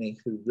Daphne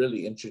who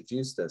really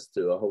introduced us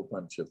to a whole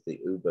bunch of the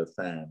Uber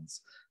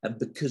fans. And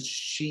because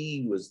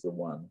she was the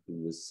one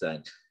who was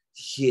saying,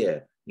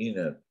 here,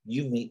 you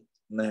meet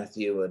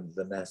Matthew and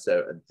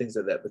Vanessa and things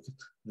like that, because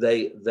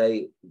they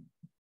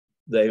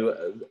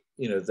were,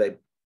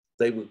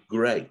 they were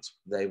great.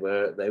 They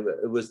were,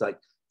 it was like,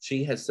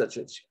 she has such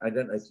a, I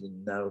don't know if you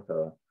know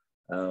her,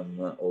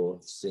 or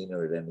have seen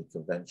her at any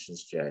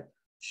conventions, Jay.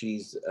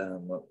 She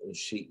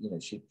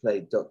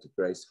played Dr.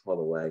 Grace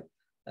Holloway,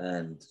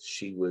 and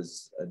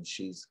she's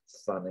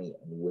funny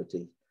and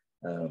witty,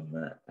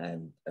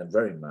 and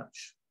very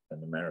much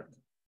an American.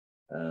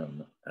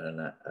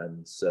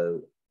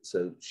 So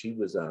she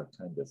was our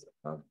kind of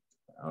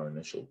our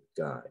initial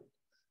guide,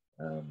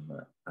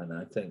 and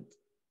I think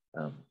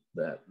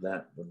that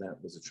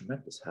was a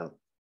tremendous help.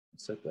 I'm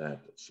so glad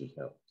that she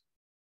helped.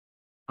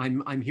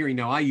 I'm hearing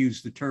now. I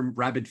use the term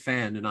rabid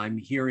fan, and I'm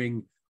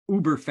hearing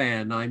uber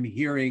fan. I'm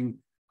hearing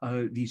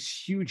these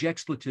huge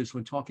expletives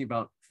when talking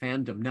about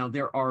fandom. Now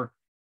there are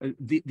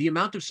the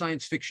amount of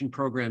science fiction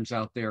programs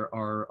out there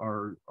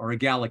are a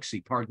galaxy.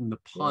 Pardon the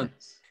pun.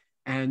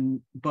 Yes.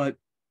 But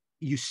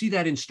you see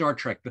that in Star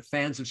Trek. The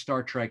fans of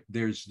Star Trek,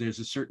 there's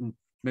a certain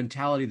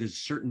mentality, there's a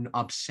certain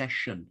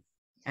obsession,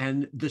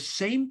 and the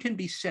same can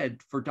be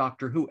said for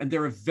Doctor Who. And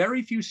there are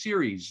very few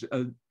series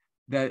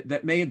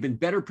that may have been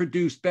better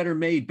produced, better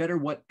made, better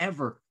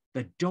whatever,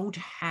 that don't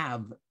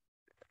have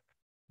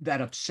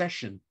that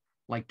obsession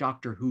like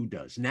Doctor Who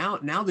does. Now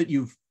that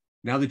you've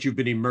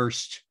been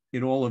immersed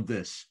in all of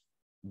this,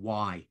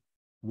 why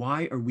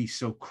are we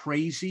so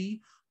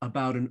crazy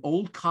about an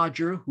old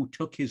codger who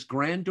took his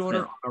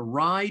granddaughter on a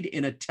ride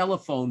in a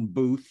telephone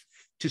booth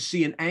to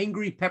see an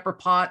angry pepper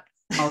pot,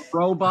 a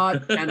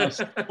robot, and a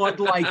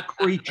spud-like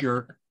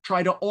creature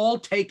try to all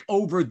take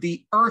over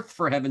the Earth,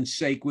 for heaven's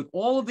sake, with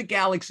all of the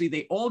galaxy?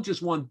 They all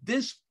just want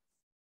this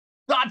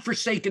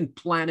godforsaken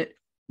planet.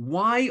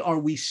 Why are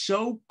we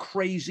so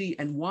crazy,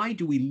 and why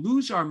do we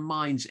lose our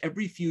minds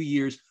every few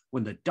years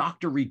when the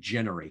Doctor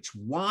regenerates?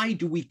 Why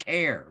do we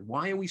care?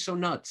 Why are we so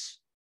nuts?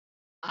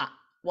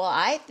 Well,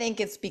 I think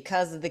it's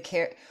because of the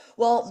care.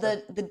 Well,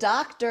 the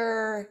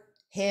Doctor,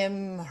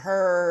 him,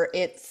 her,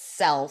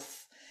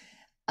 itself,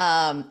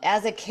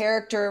 as a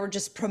character,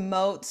 just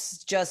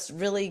promotes just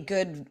really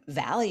good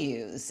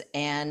values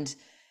and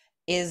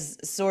is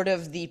sort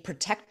of the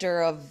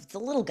protector of the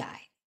little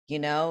guy. You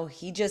know,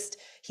 he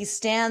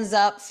stands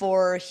up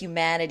for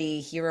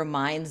humanity. He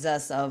reminds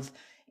us of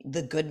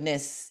the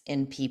goodness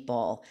in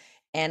people.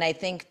 And I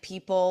think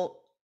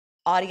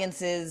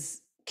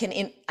audiences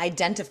can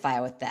identify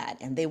with that,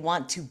 and they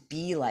want to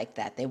be like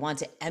that. They want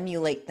to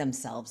emulate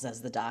themselves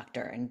as the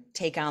Doctor and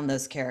take on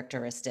those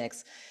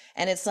characteristics.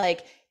 And it's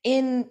like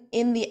in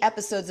the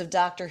episodes of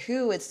Doctor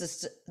Who, it's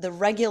just the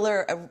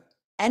regular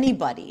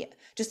anybody,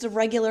 just a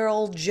regular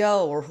old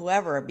Joe or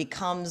whoever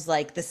becomes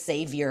like the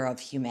savior of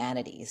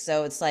humanity.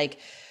 So it's like,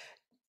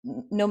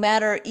 no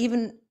matter,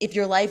 even if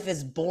your life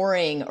is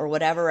boring or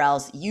whatever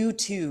else, you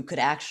too could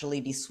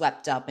actually be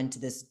swept up into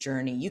this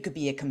journey. You could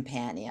be a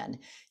companion.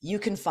 You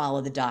can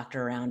follow the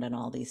Doctor around on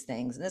all these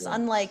things. And it's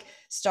unlike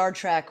Star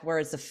Trek, where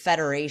it's a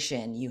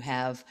federation. You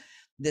have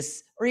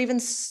this, or even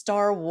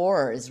Star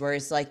Wars, where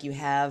it's like you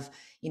have,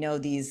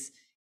 these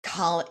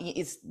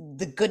it's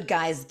the good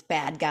guys,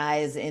 bad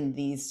guys, and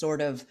these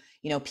sort of,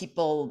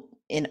 people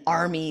in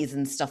armies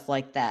and stuff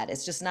like that.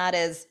 It's just not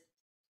as,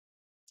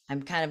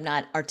 I'm kind of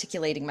not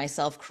articulating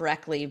myself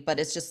correctly, but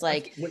it's just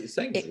like what you're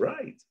saying is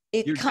right.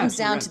 It comes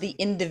down to the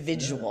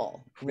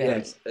individual, really.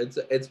 Yes,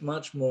 it's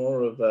much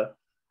more of a.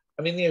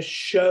 I mean, the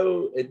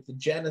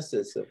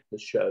genesis of the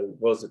show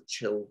was a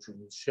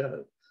children's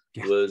show.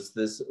 Yeah. Was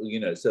this,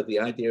 so the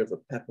idea of a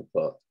pepper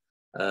pot,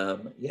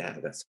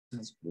 that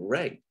sounds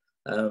great.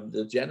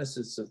 The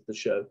genesis of the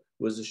show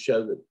was a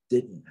show that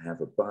didn't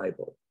have a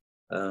Bible,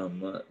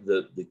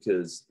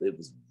 because it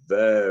was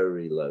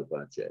very low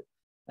budget.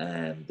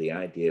 And the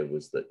idea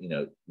was that,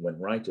 when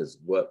writers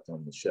worked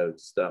on the show to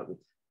start with,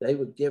 they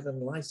were given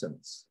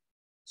license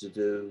to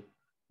do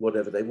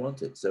whatever they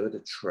wanted. So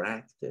it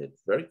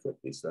very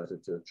quickly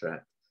started to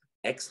attract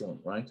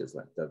excellent writers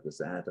like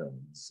Douglas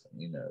Adams,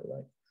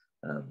 like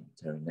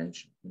Terry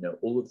Nation.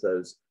 All of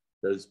those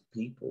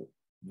people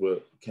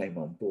came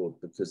on board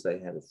because they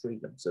had a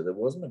freedom. So there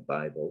wasn't a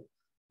Bible.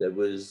 There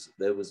was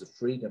a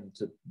freedom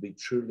to be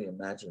truly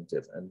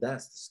imaginative. And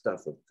that's the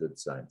stuff of good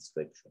science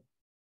fiction.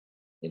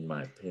 In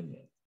my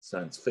opinion,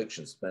 science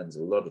fiction spends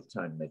a lot of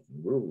time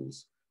making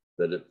rules,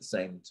 but at the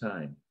same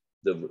time,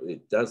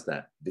 it does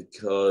that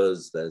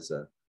because there's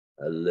a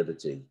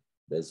liberty,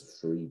 there's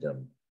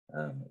freedom.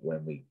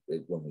 When we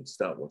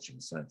start watching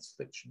a science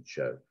fiction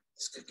show,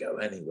 this could go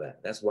anywhere.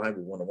 That's why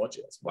we want to watch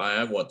it. That's why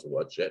I want to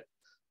watch it.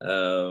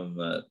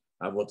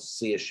 I want to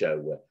see a show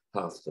where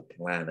half the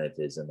planet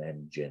is an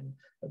engine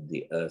and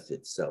the Earth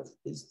itself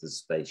is the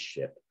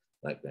spaceship,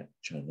 like that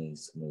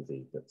Chinese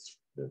movie that's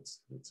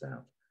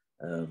out.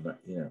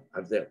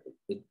 I've got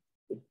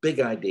big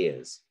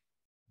ideas.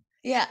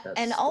 Yeah,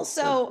 and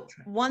also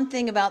one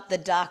thing about the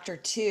Doctor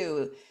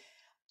too,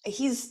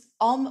 he's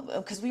almost,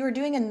 because we were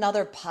doing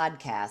another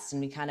podcast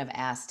and we kind of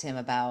asked him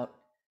about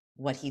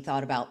what he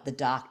thought about the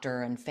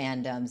Doctor and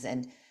fandoms,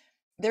 and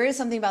there is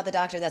something about the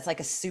Doctor that's like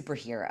a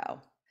superhero.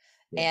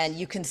 Yes. And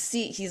you can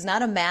see he's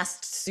not a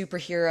masked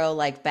superhero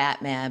like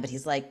Batman, but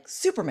he's like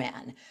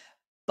Superman.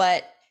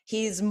 But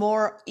he's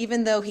more,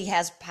 even though he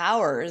has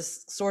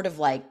powers, sort of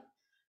like,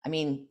 I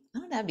mean,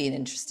 Oh, that'd be an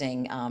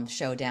interesting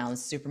showdown.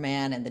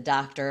 Superman and the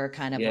Doctor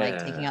kind of like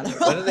taking out the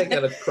When are they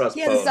going to He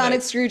has a sonic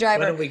cross-pollinate?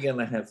 screwdriver. When are we going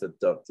to have the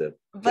Doctor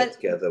get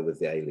together with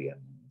the aliens?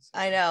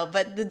 I know,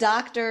 but the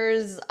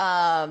Doctor's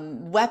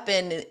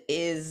weapon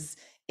is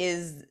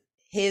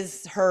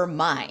her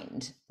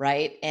mind,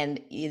 right?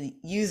 And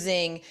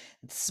using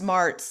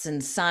smarts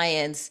and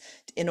science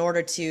in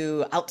order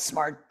to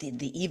outsmart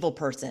the evil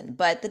person.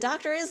 But the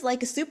Doctor is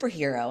like a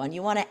superhero, and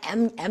you want to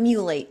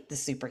emulate the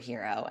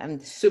superhero. And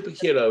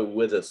superhero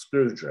with a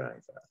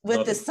screwdriver.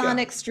 With the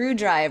sonic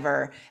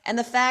screwdriver. And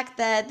the fact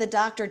that the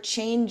Doctor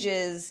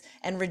changes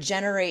and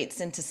regenerates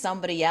into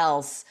somebody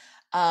else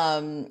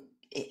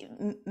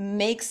it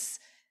makes,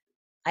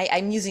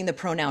 I'm using the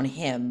pronoun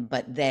him,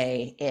 but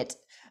it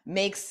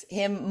makes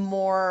him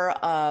more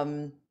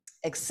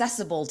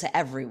accessible to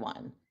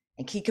everyone.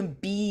 And he can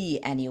be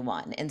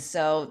anyone. And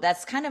so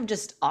that's kind of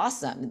just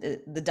awesome.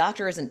 The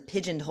Doctor isn't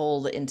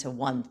pigeonholed into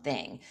one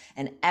thing,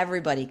 and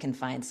everybody can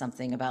find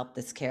something about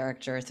this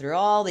character through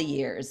all the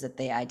years that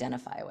they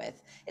identify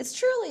with. It's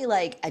truly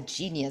like a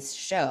genius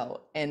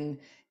show in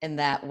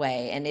that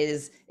way. And it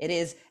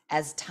is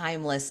as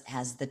timeless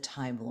as the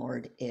Time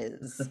Lord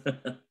is.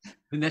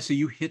 Vanessa,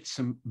 you hit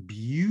some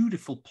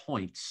beautiful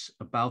points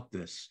about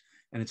this,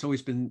 and it's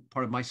always been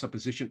part of my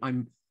supposition.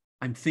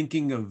 I'm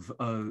thinking of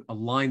a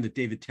line that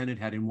David Tennant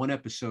had in one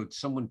episode.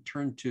 Someone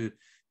turned to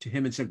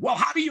him and said, "Well,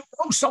 how do you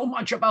know so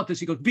much about this?"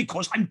 He goes,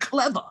 "Because I'm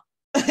clever."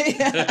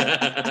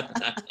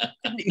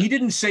 He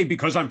didn't say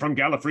because I'm from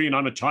Gallifrey and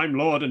I'm a Time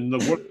Lord and the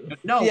world.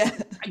 No, yeah.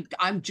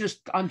 I'm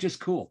just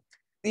cool.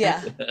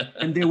 Yeah.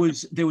 And there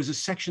was a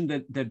section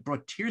that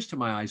brought tears to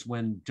my eyes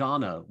when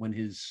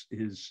his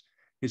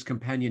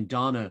companion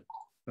Donna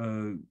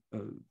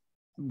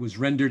was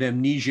rendered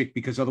amnesic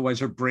because otherwise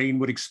her brain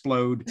would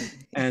explode,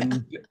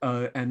 and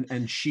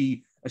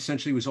she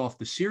essentially was off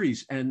the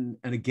series. And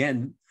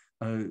again,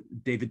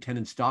 David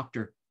Tennant's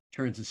Doctor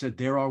turns and said,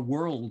 "There are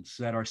worlds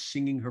that are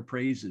singing her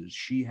praises.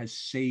 She has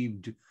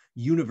saved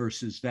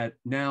universes that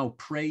now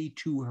pray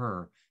to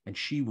her, and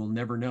she will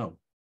never know."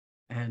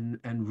 And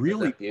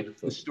really,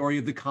 the story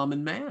of the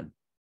common man.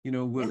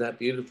 Is that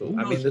beautiful?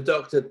 I mean, the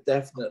Doctor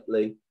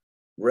definitely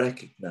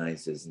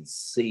recognizes and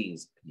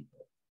sees people.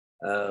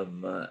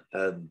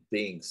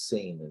 Being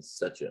seen is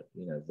such a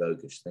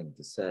voguish thing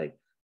to say,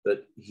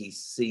 but he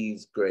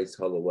sees Grace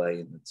Holloway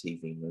in the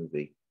TV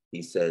movie.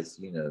 He says,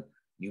 you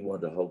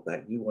wanted to hold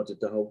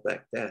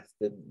back death,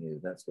 didn't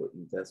you? That's what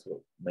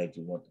made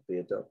you want to be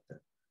a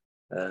doctor.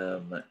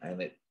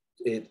 And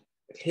it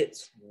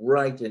hits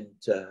right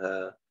into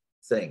her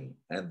thing,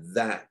 and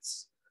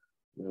that's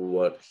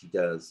what he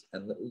does.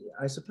 And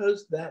I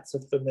suppose that's a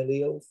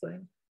familial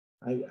thing.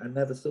 I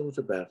never thought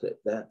about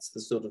it. That's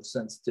the sort of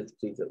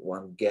sensitivity that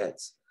one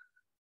gets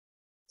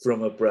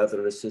from a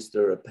brother, a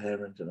sister, a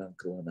parent, an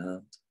uncle, an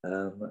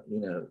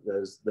aunt.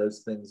 Those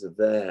things are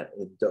there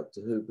in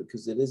Doctor Who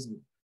because it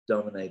isn't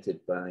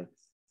dominated by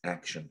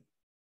action,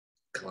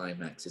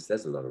 climaxes.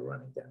 There's a lot of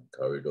running down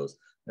corridors.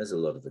 There's a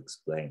lot of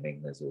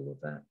explaining. There's all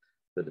of that.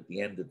 But at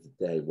the end of the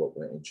day, what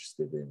we're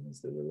interested in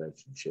is the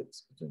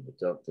relationships between the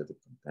Doctor, the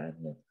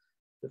companion,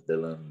 the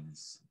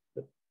villains,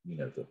 the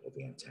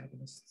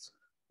antagonists.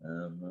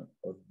 We're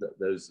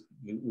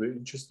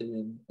interested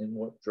in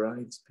what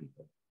drives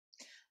people.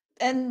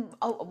 And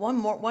one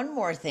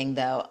more thing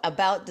though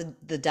about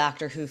the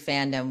Doctor Who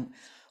fandom.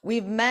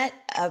 We've met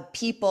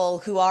people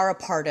who are a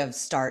part of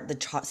the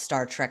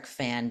Star Trek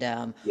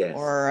fandom, yes.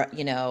 Or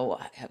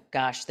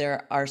gosh,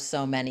 there are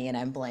so many, and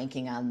I'm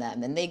blanking on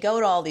them. And they go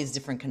to all these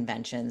different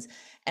conventions,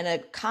 and a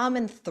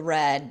common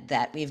thread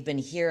that we've been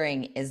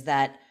hearing is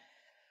that,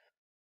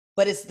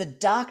 but it's the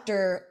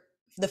Doctor.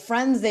 The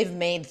friends they've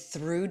made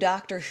through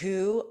Doctor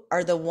Who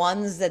are the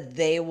ones that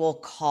they will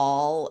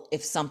call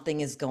if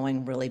something is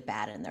going really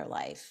bad in their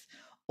life,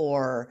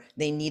 or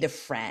they need a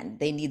friend,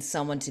 they need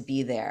someone to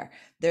be there.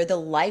 They're the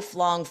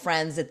lifelong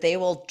friends that they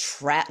will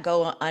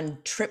go on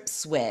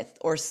trips with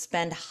or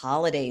spend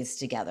holidays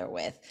together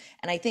with.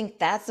 And I think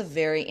that's a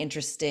very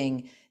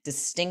interesting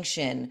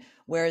distinction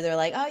where they're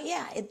like, oh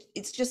yeah,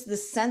 it's just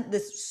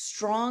this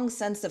strong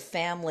sense of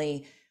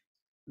family.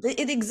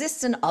 It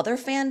exists in other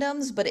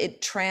fandoms, but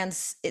it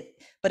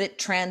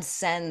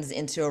transcends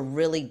into a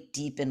really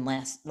deep and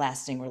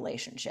lasting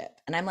relationship.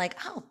 And I'm like,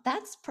 oh,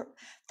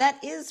 that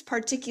is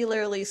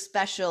particularly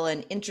special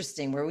and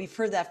interesting, where we've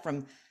heard that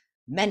from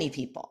many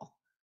people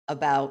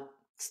about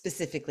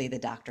specifically the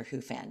Doctor Who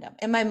fandom.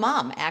 And my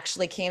mom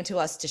actually came to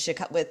us to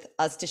Chicago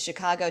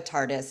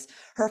TARDIS,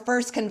 her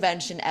first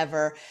convention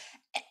ever,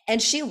 and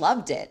she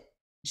loved it.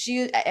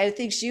 I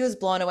think she was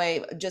blown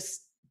away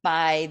just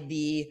by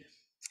the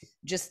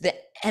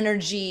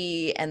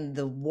energy and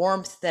the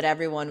warmth that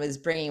everyone was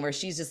bringing, where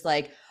she's just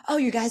like, oh,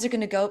 you guys are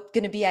going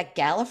to be at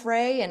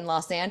Gallifrey in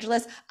Los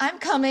Angeles. I'm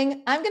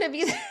coming. I'm going to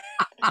be there.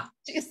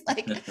 She's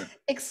like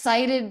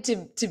excited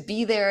to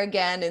be there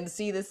again and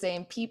see the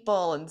same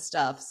people and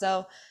stuff.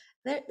 So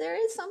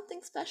there is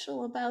something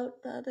special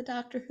about the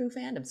Doctor Who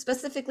fandom,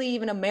 specifically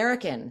even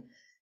American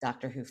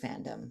Doctor Who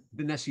fandom.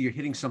 Vanessa, you're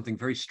hitting something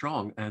very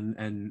strong,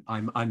 and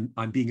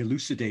I'm being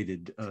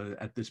elucidated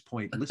at this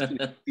point listening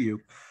to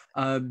you.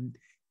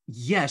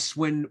 Yes,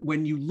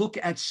 when you look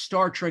at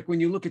Star Trek, when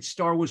you look at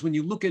Star Wars, when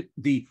you look at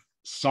the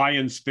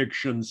science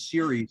fiction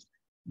series,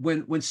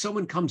 when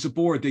someone comes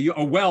aboard,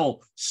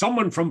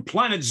 someone from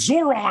planet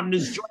Zoran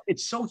is joining.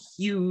 It's so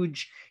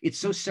huge, it's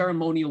so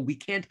ceremonial. We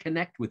can't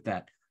connect with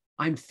that.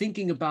 I'm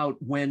thinking about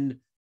when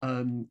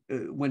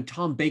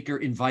Tom Baker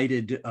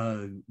invited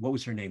what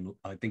was her name?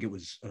 I think it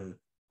was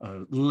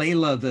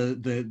Layla,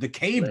 the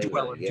cave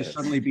dweller, yes, to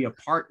suddenly be a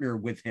partner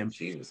with him.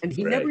 And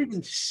he never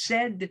even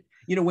said,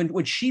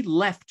 when she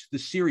left the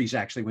series,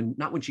 actually,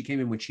 not when she came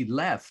in, when she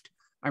left,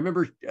 I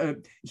remember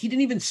he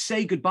didn't even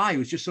say goodbye. It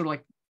was just sort of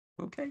like,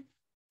 okay,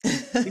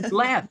 he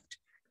left.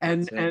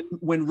 And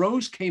when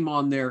Rose came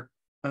on there,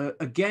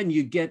 again,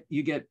 you get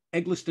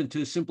Eggleston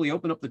to simply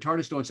open up the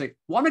TARDIS door and say,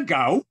 "Want to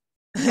go?"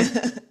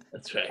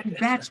 That's right. And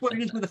that's what it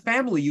is with a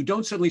family. You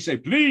don't suddenly say,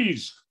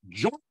 "Please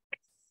join."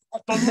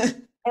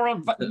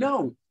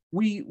 No,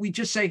 we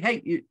just say,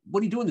 "Hey,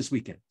 what are you doing this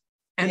weekend?"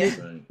 And it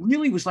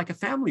really was like a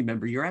family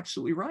member. You're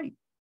absolutely right.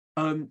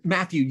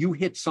 Matthew, you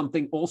hit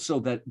something also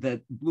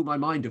that blew my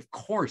mind. Of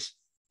course,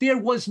 there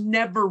was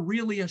never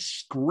really a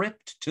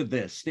script to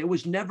this. There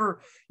was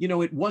never,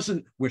 it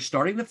wasn't, we're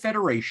starting the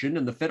Federation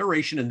and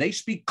they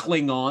speak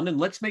Klingon, and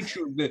let's make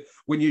sure that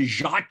when you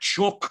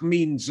Zhachuk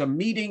means a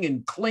meeting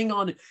in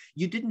Klingon,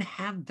 you didn't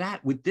have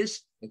that with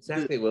this.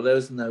 Exactly. Well, there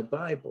was no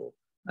Bible.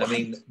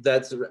 Right.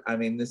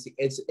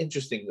 It's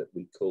interesting that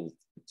we call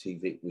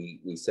TV,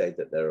 we say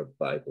that there are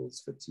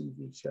Bibles for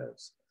TV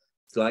shows.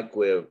 It's like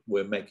we're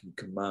making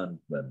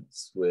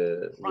commandments,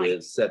 we're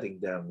setting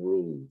down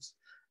rules.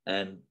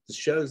 And the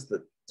shows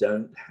that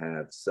don't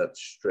have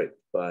such strict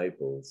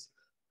Bibles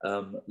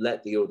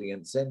let the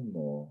audience in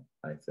more,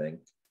 I think.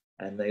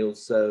 And they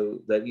also,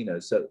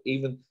 so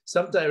even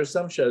there are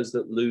some shows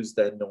that lose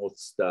their North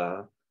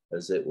Star,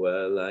 as it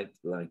were, like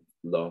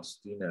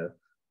Lost,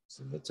 it's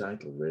in the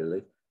title,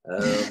 really.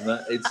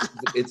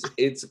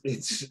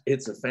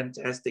 It's a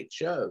fantastic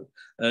show,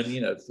 and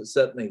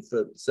certainly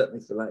for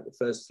like the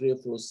first 3 or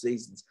 4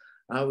 seasons,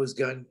 I was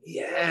going,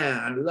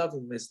 yeah, I'm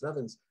loving this,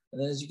 and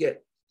then as you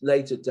get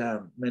later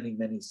down,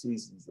 many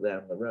seasons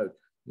down the road,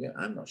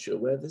 I'm not sure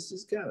where this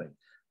is going,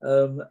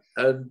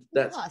 and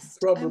that's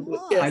probably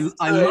I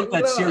love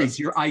that series.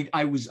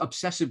 I was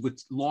obsessive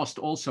with Lost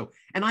also,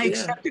 and I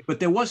accept it, but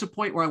there was a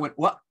point where I went,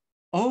 what?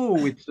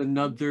 Oh, it's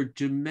another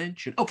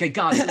dimension. Okay,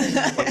 got it.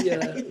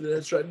 Yeah,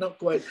 that's right. Not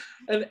quite,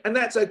 and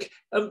that's okay.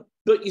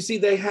 But you see,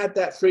 they had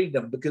that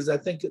freedom because I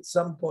think at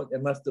some point they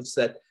must have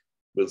said,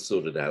 "We'll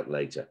sort it out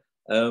later."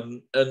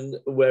 And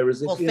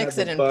whereas if you have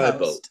a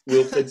Bible,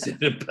 we'll fix it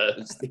in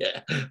post.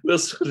 Yeah, we'll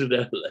sort it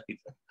out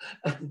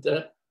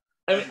later.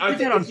 And I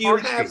think if you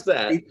have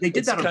that, they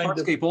did that on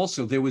Farscape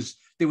also. There was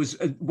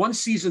one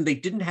season they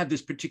didn't have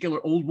this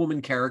particular old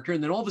woman character,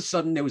 and then all of a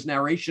sudden there was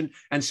narration,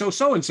 and so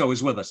and so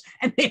is with us,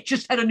 and they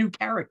just had a new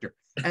character,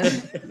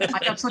 and I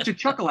got such a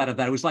chuckle out of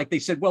that. It was like they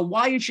said, "Well,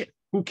 why is she?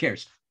 Who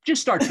cares?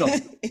 Just start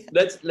filming."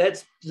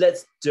 let's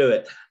do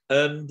it.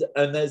 And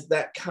there's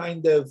that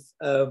kind of,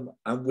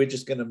 and we're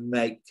just going to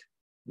make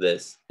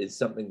this. It's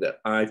something that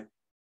I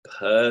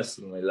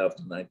personally loved,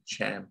 and I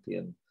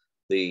champion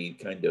the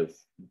kind of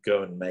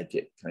go and make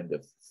it kind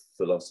of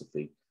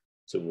philosophy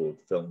toward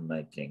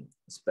filmmaking,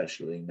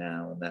 especially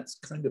now, and that's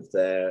kind of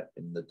there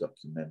in the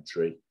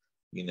documentary.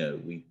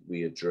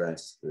 We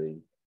address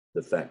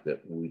the fact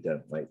that we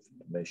don't wait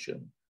for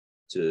permission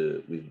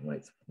to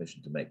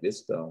make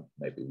this film.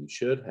 Maybe we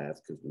should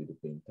have, because we'd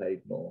have been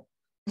paid more.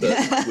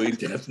 But we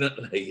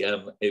definitely,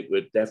 it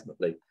would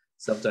definitely.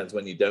 Sometimes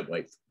when you don't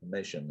wait for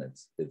permission,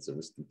 it's a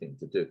risky thing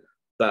to do.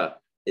 But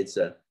it's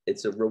a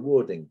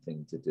rewarding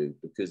thing to do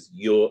because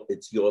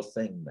it's your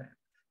thing now.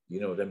 You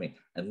know what I mean?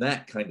 And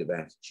that kind of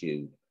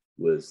attitude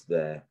was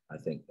there, I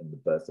think, in the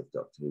birth of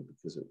Doctor Who,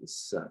 because it was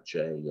such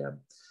a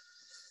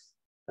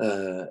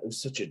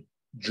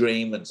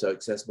dream and so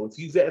accessible. If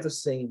you've ever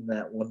seen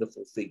that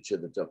wonderful feature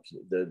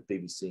the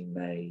BBC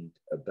made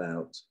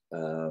about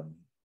the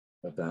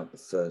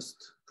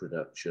first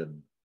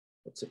production,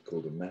 what's it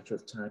called? A Matter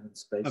of Time and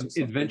Space?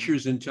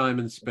 Adventures in Time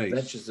and Space.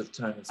 Adventures of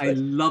Time and Space. I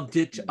loved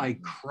it. I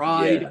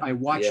cried. I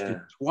watched it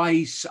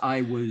twice.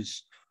 I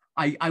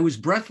was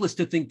breathless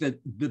to think that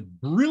the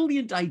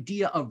brilliant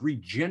idea of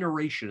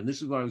regeneration, and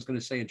this is what I was going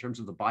to say in terms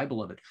of the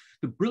Bible of it,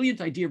 the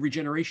brilliant idea of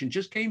regeneration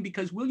just came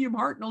because William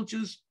Hartnell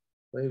just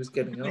he was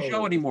getting old. The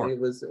show anymore. He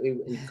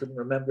couldn't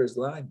remember his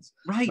lines.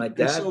 Right. My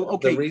dad.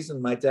 The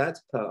reason my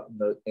dad's part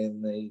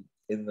in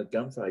the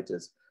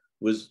Gunfighters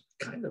was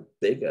kind of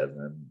bigger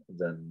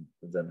than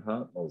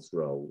Hartnell's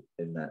role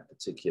in that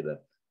particular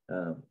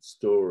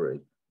story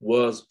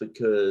was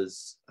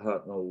because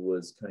Hartnell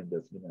was kind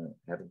of,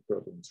 having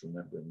problems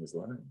remembering his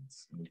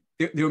lines.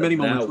 There were many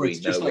moments where it's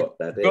just like,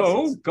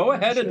 go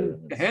ahead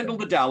and handle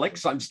the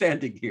Daleks. I'm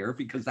standing here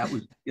because that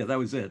was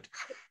it.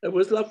 It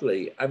was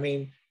lovely. I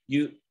mean,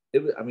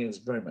 it's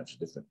very much a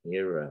different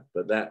era,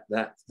 but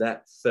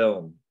that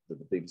film that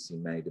the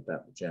BBC made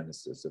about the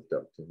genesis of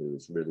Doctor Who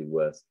is really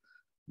worth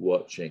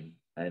watching,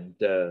 and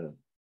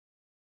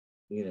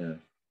you know,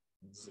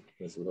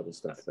 there's a lot of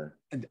stuff there.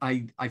 And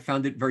I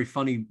found it very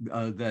funny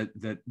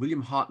that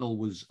William Hartnell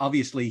was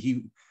obviously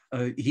he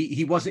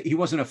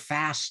wasn't a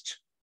fast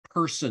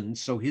person,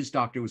 so his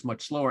doctor was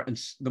much slower. And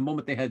the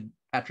moment they had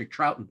Patrick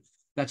Troughton,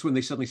 that's when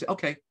they suddenly said,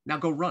 "Okay, now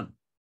go run."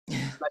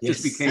 That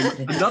just became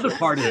another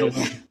part of the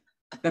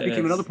that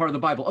became another part of the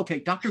Bible. Okay,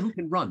 Doctor Who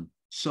can run,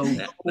 so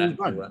run.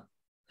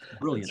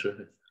 Brilliant,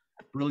 right.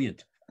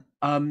 Brilliant.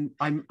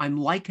 I'm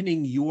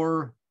likening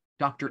your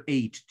Dr.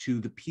 8 to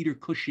the Peter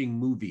Cushing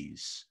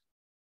movies,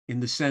 in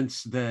the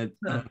sense that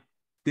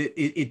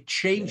it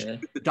changed. Yeah.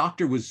 The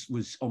Doctor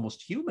was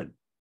almost human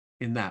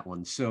in that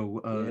one.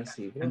 So yes,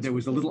 and there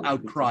was a little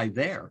outcry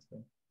there.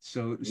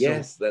 So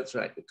yes, that's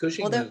right. The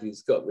Cushing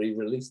movies got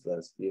re-released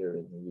last year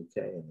in the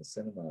UK in the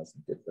cinemas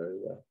and did very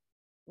well.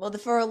 Well,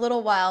 for a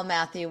little while,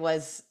 Matthew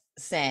was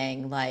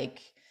saying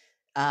like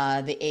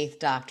the Eighth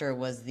Doctor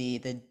was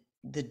the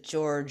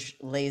George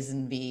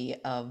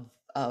Lazenby of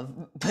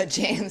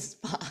James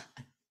Bond.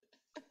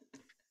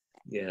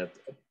 Yeah,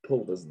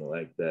 Paul doesn't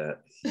like that.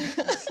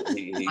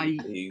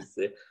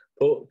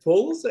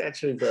 Paul's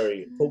actually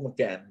very. Paul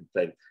McGann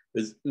played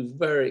has been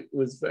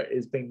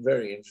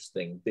very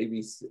interesting.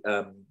 BBC,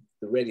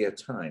 the Radio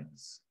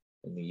Times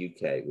in the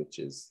UK, which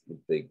is one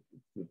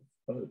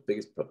of the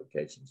biggest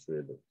publications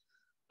really.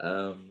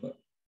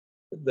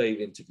 They've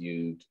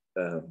interviewed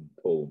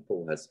Paul, and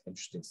Paul has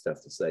interesting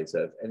stuff to say.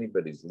 So if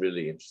anybody's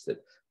really interested,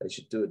 they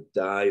should do a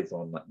dive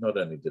on. Not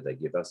only did they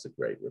give us a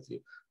great review,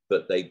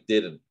 but they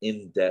did an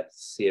in-depth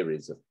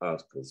series of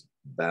articles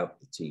about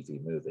the TV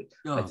movie.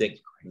 Oh, I think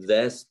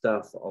their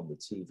stuff on the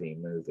TV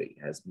movie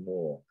has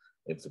more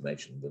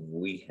information than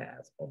we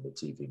have on the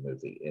TV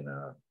movie in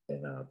our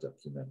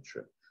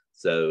documentary.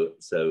 So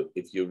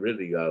if you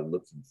really are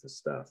looking for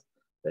stuff,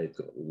 they've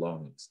got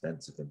long,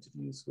 extensive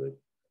interviews with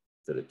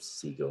Philip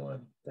Siegel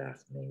and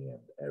Daphne and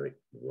Eric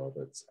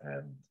Roberts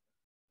and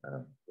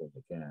Paul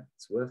McGann.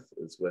 It's worth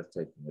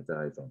taking a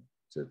dive on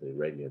to the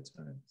Radio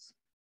Times.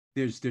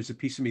 There's a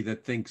piece of me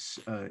that thinks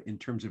in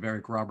terms of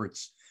Eric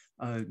Roberts,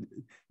 he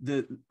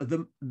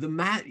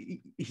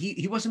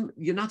wasn't.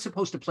 You're not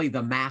supposed to play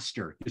the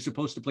master. You're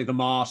supposed to play the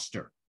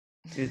master.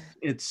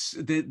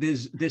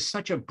 There's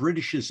such a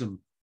Britishism.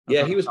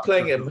 Yeah, he was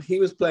playing him. He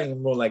was playing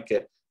him more like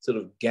a sort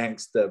of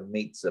gangster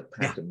meets a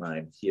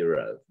pantomime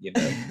hero. You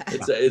know,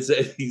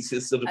 he's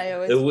just sort of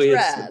a weird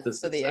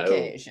for the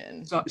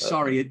occasion.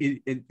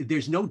 Sorry,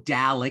 there's no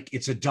Dalek.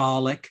 It's a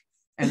Dalek,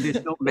 and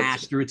there's no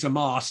master. It's a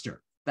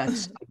master. I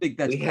think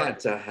that's. We had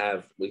to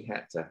have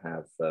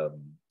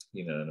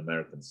an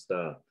American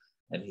star,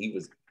 and he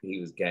was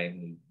game.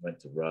 He went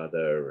to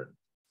RADA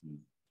and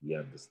he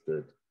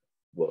understood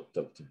what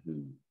Doctor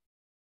Who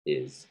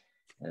is,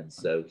 and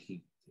so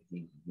he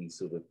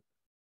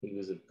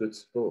was a good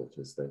sport,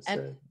 as they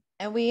say.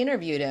 And we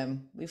interviewed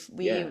him.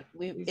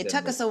 It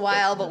took us a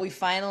while, but we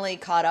finally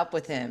caught up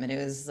with him, and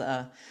it was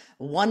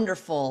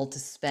wonderful to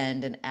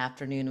spend an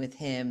afternoon with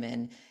him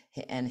and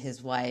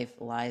his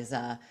wife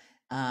Liza.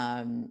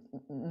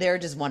 They're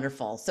just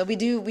wonderful. So we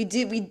do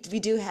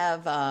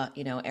have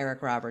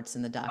Eric Roberts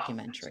in the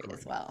documentary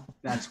as well.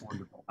 That's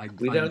wonderful.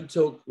 We don't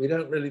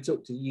really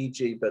talk to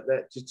Yuille, but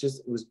that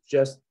was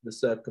just the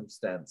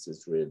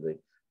circumstances really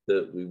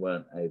that we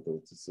weren't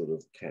able to sort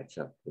of catch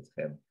up with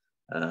him.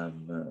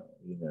 But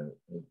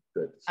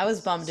I was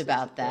bummed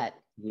about that.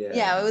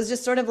 Yeah, it was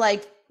just sort of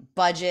like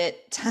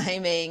budget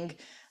timing.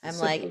 I'm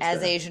like,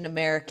 as Asian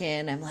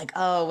American, I'm like,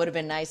 oh, it would have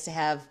been nice to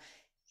have.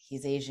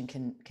 He's Asian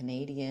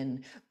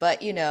Canadian,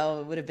 but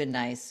it would have been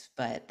nice.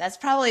 But that's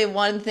probably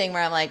one thing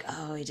where I'm like,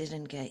 oh, he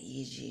didn't get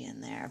Yuille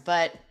in there.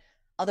 But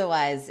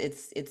otherwise,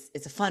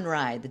 it's a fun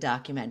ride, the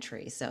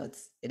documentary. So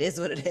it is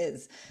what it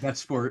is.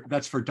 That's for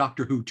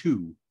Doctor Who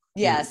 2.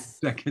 Yes.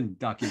 Second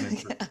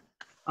documentary.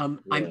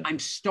 I'm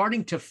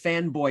starting to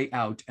fanboy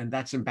out, and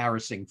that's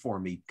embarrassing for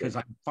me because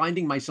I'm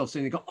finding myself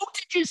saying, "Oh,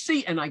 did you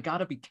see?" And I got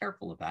to be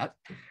careful of that.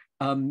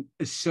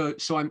 So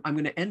I'm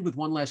going to end with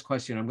one last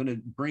question. I'm going to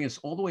bring us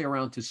all the way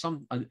around to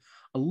a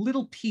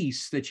little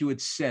piece that you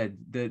had said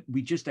that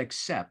we just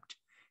accept.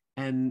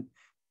 And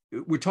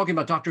we're talking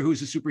about Doctor Who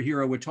as a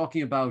superhero. We're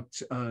talking about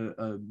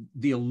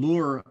the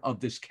allure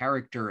of this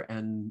character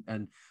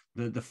and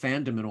the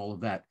fandom and all of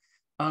that.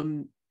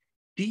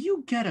 Do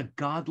you get a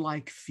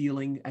godlike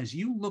feeling as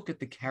you look at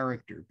the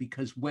character?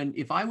 Because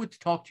if I were to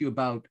talk to you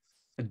about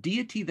a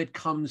deity that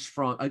comes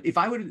from, if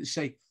I were to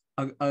say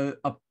a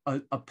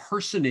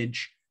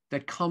personage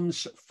that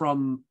comes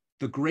from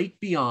the great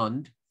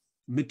beyond,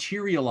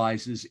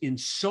 materializes in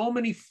so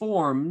many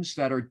forms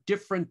that are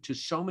different to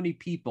so many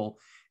people,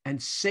 and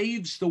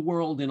saves the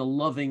world in a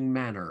loving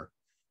manner.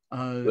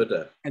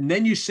 And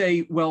then you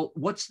say, well,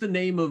 what's the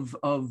name of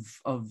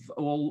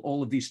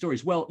all of these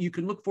stories? Well, you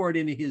can look for it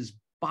in his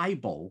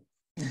Bible.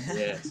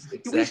 Yes, exactly.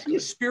 Do we see a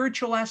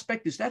spiritual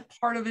aspect? Is that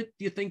part of it?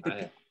 Do you think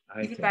that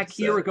even back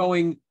here are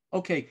going,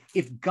 okay,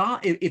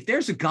 if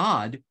there's a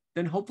God,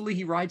 then hopefully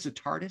he rides a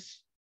TARDIS?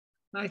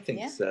 I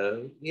think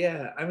so.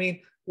 Yeah. I mean,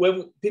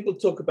 when people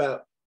talk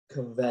about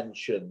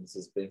conventions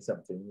as being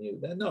something new,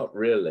 they're not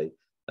really.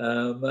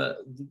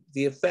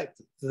 the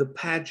effect, the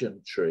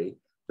pageantry,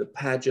 the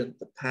pageant,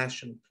 the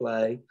passion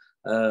play,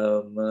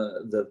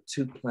 the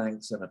two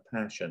planks and a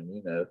passion,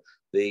 you know,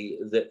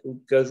 that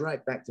goes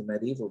right back to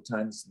medieval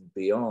times and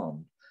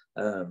beyond.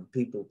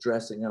 People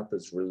dressing up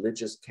as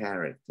religious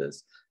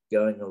characters,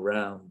 going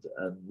around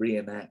and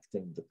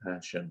reenacting the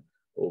passion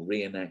or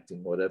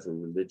reenacting whatever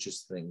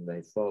religious thing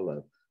they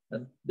follow.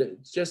 And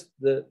just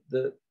the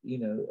you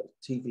know,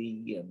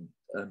 TV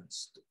and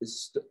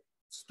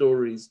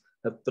stories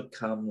have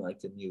become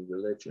like a new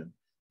religion,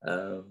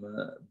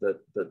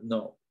 but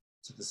not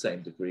to the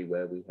same degree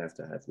where we have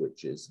to have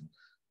witches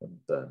and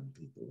burn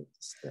people at the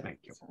stake. Thank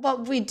you.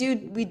 Well, we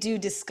do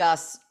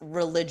discuss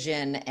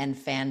religion and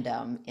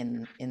fandom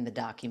in the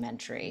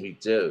documentary. We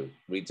do.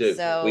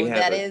 So we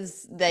have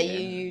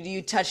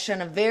you touched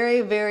on a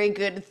very, very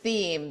good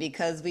theme,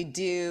 because we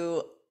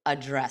do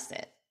address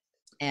it,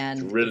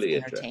 and it's really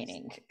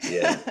entertaining.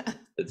 Yeah,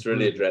 it's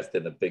really addressed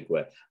in a big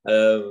way.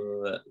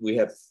 We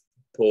have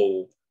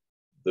Paul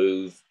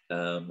Booth,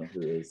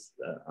 who is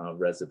our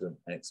resident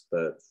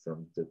expert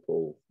from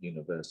DePaul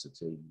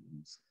University.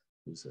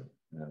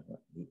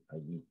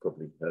 You've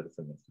probably heard of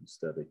him if you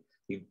study.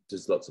 He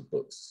does lots of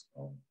books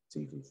on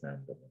TV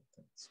fandom and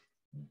things.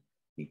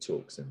 He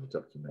talks in the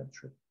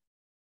documentary.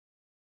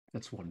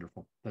 That's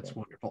wonderful. That's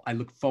wonderful. I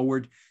look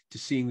forward to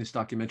seeing this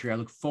documentary. I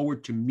look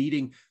forward to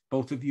meeting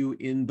both of you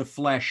in the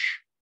flesh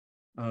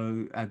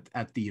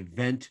at the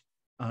event.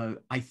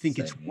 I think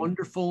it's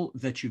wonderful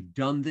that you've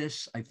done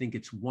this. I think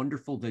it's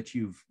wonderful that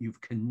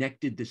you've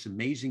connected this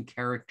amazing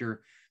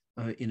character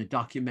in a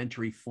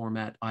documentary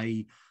format.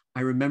 I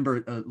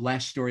remember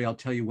last story I'll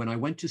tell you, when I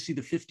went to see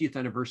the 50th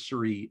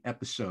anniversary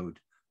episode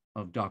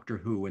of Doctor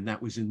Who, and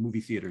that was in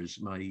movie theaters.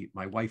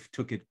 My wife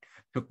took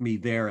me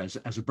there as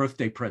a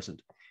birthday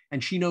present,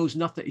 and she knows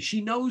nothing.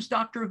 She knows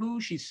Doctor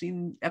Who. She's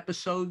seen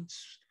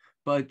episodes,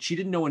 but she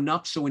didn't know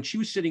enough. So when she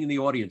was sitting in the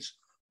audience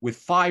with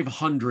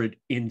 500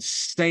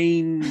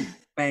 insane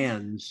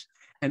fans,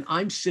 and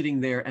I'm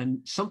sitting there, and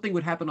something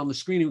would happen on the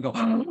screen, and would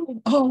go,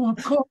 oh,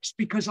 of course,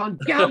 because on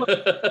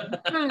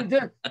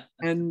Gallagher,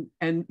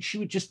 and she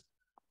would just,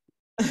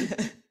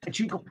 and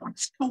she would go,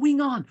 what's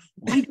going on?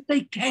 Why do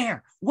they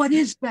care? What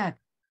is that?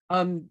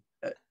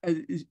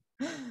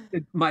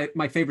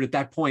 My favorite at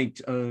that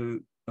point,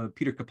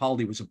 Peter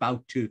Capaldi was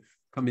about to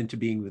come into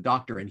being the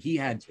Doctor, and he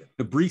had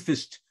the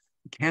briefest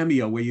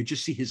cameo where you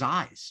just see his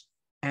eyes.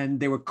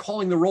 And they were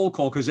calling the roll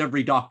call because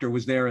every doctor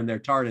was there in their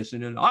TARDIS,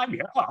 and then I'm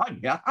here.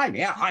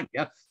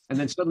 And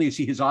then suddenly you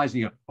see his eyes,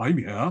 and you go, I'm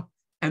here.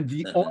 And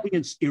the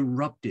audience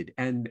erupted.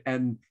 And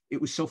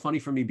it was so funny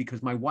for me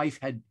because my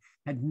wife had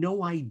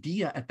no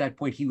idea at that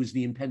point he was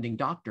the impending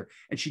Doctor.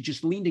 And she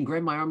just leaned and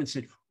grabbed my arm and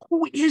said,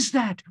 who is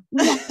that?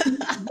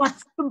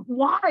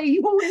 Why?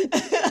 Who is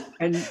that?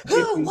 And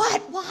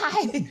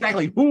Why?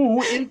 Exactly.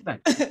 Who is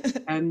that?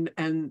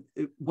 And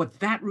what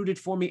that rooted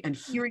for me, and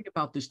hearing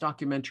about this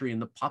documentary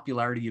and the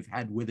popularity you've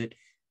had with it,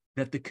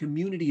 that the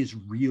community is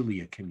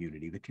really a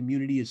community. The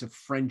community is a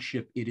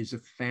friendship. It is a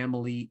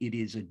family. It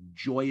is a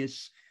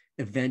joyous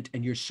event.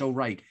 And you're so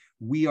right.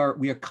 We are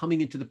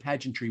coming into the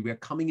pageantry. We are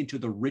coming into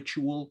the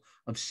ritual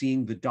of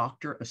seeing the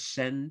Doctor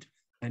ascend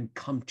and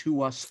come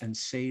to us and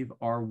save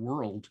our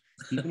world,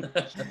 even if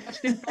it's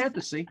just in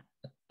fantasy.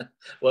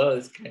 Well,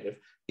 it's kind of,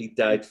 he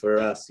died for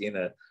us, you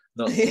know,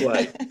 not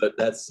quite, but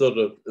that's sort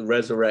of, the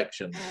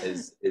resurrection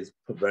is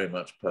very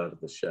much part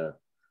of the show.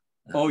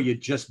 Oh, you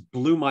just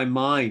blew my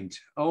mind.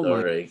 Oh,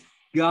 sorry.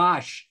 My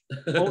gosh.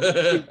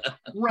 Oh,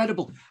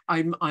 incredible.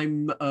 I'm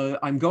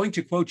going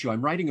to quote you.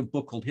 I'm writing a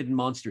book called Hidden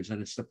Monsters,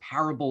 and it's the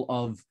parable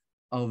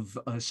of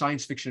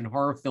science fiction and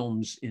horror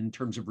films in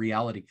terms of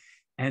reality.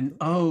 And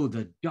oh,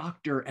 the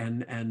Doctor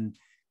and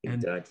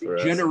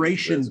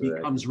generation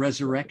becomes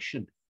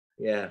resurrection.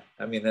 Yeah,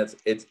 I mean,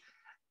 it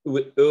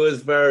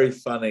was very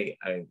funny.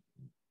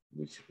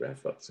 We should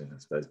wrap up soon, I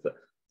suppose, but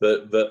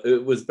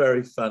it was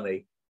very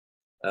funny.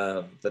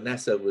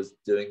 Vanessa was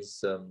doing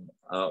some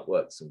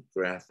artwork, some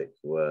graphic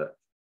work.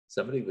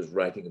 Somebody was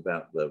writing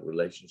about the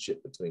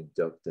relationship between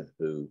Doctor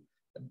Who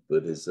and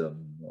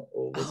Buddhism,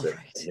 or was it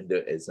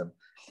Hinduism?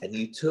 And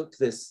you took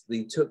this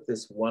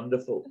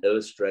wonderful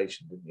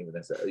illustration, didn't you,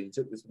 Vanessa? You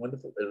took this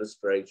wonderful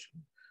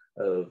illustration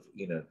of,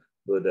 you know,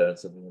 Buddha and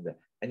something like that,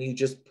 and you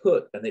just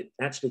put, and it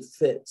actually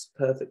fits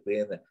perfectly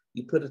in there.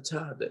 You put a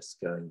TARDIS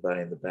going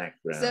by in the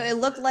background. So it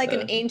looked like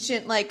an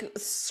ancient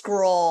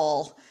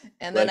scroll,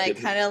 and then I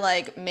kind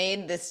of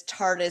made this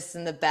TARDIS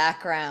in the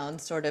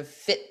background sort of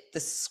fit the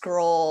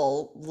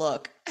scroll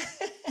look.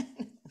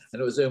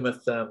 And it was Uma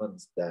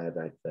Thurman's dad,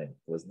 I think,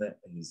 wasn't it?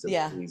 He's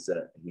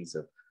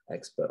an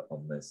expert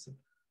on this.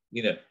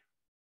 You know,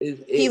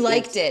 he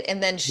liked it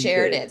and then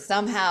shared it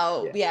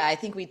somehow. Yeah, I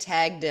think we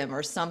tagged him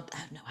or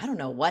something. I don't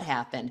know what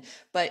happened,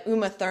 but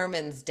Uma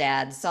Thurman's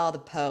dad saw the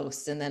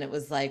post, and then it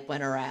was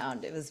went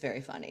around. It was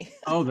very funny.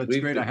 Oh, that's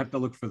great. I have to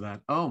look for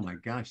that. Oh my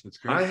gosh, that's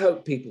great. I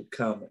hope people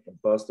come in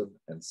Boston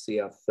and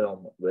see our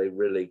film. They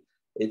really,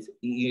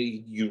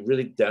 you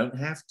really don't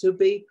have to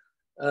be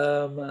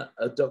a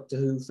Doctor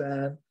Who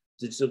fan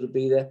to sort of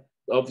be there.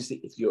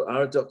 obviously, if you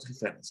are a Doctor Who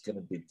fan, it's going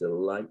to be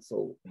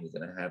delightful, and you're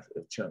going to have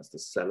a chance to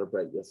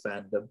celebrate your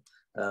fandom.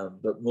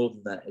 But more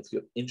than that, if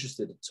you're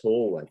interested at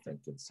all, I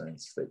think, in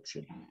science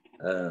fiction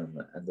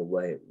and the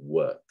way it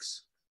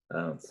works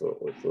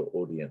for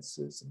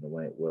audiences and the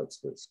way it works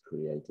for its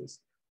creators,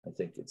 I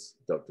think it's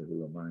Doctor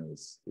Who and I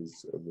is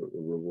a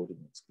rewarding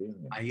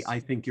experience. I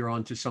think you're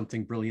onto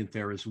something brilliant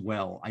there as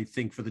well. I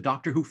think for the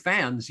Doctor Who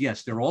fans,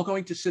 yes, they're all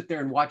going to sit there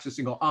and watch this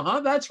and go,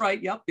 that's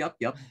right, yep.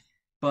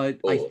 But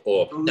no.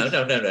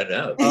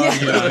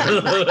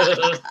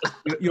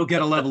 You'll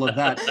get a level of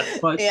that.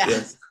 But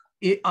yes.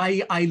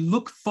 I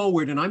look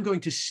forward, and I'm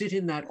going to sit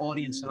in that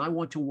audience, and I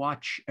want to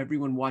watch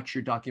everyone watch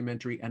your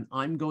documentary, and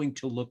I'm going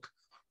to look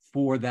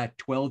for that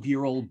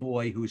 12-year-old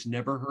boy who's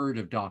never heard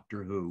of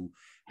Doctor Who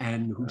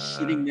and who's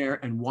sitting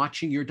there and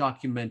watching your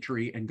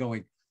documentary and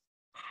going,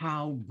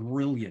 how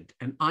brilliant.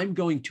 And I'm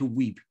going to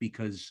weep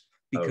because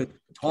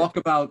talk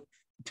about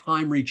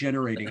time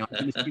regenerating. I'm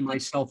going to see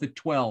myself at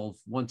 12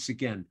 once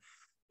again.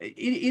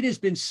 It has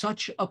been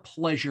such a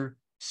pleasure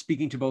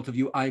speaking to both of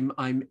you.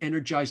 I'm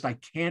energized. I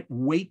can't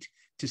wait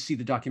to see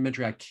the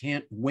documentary. I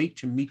can't wait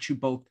to meet you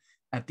both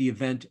at the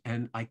event,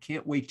 and I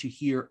can't wait to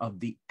hear of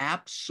the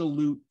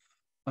absolute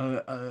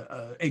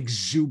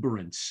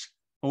exuberance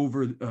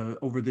over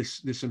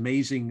this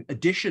amazing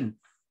addition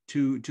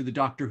to the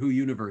Doctor Who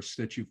universe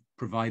that you've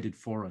provided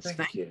for us.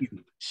 Thank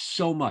you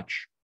so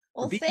much.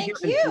 Well, thank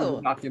you.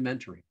 The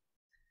documentary.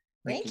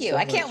 Thank you.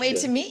 I can't wait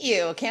to meet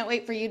you. I can't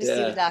wait for you to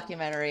see the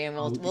documentary, and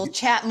we'll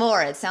chat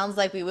more. It sounds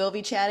like we will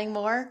be chatting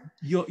more.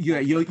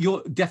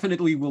 You'll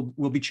definitely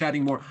will be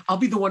chatting more. I'll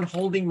be the one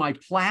holding my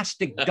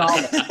plastic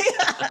dollar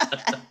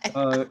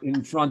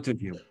in front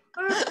of you.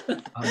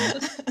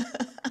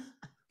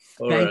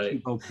 Thank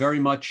you both very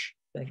much.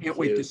 Can't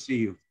wait to see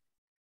you.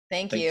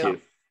 Thank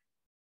you.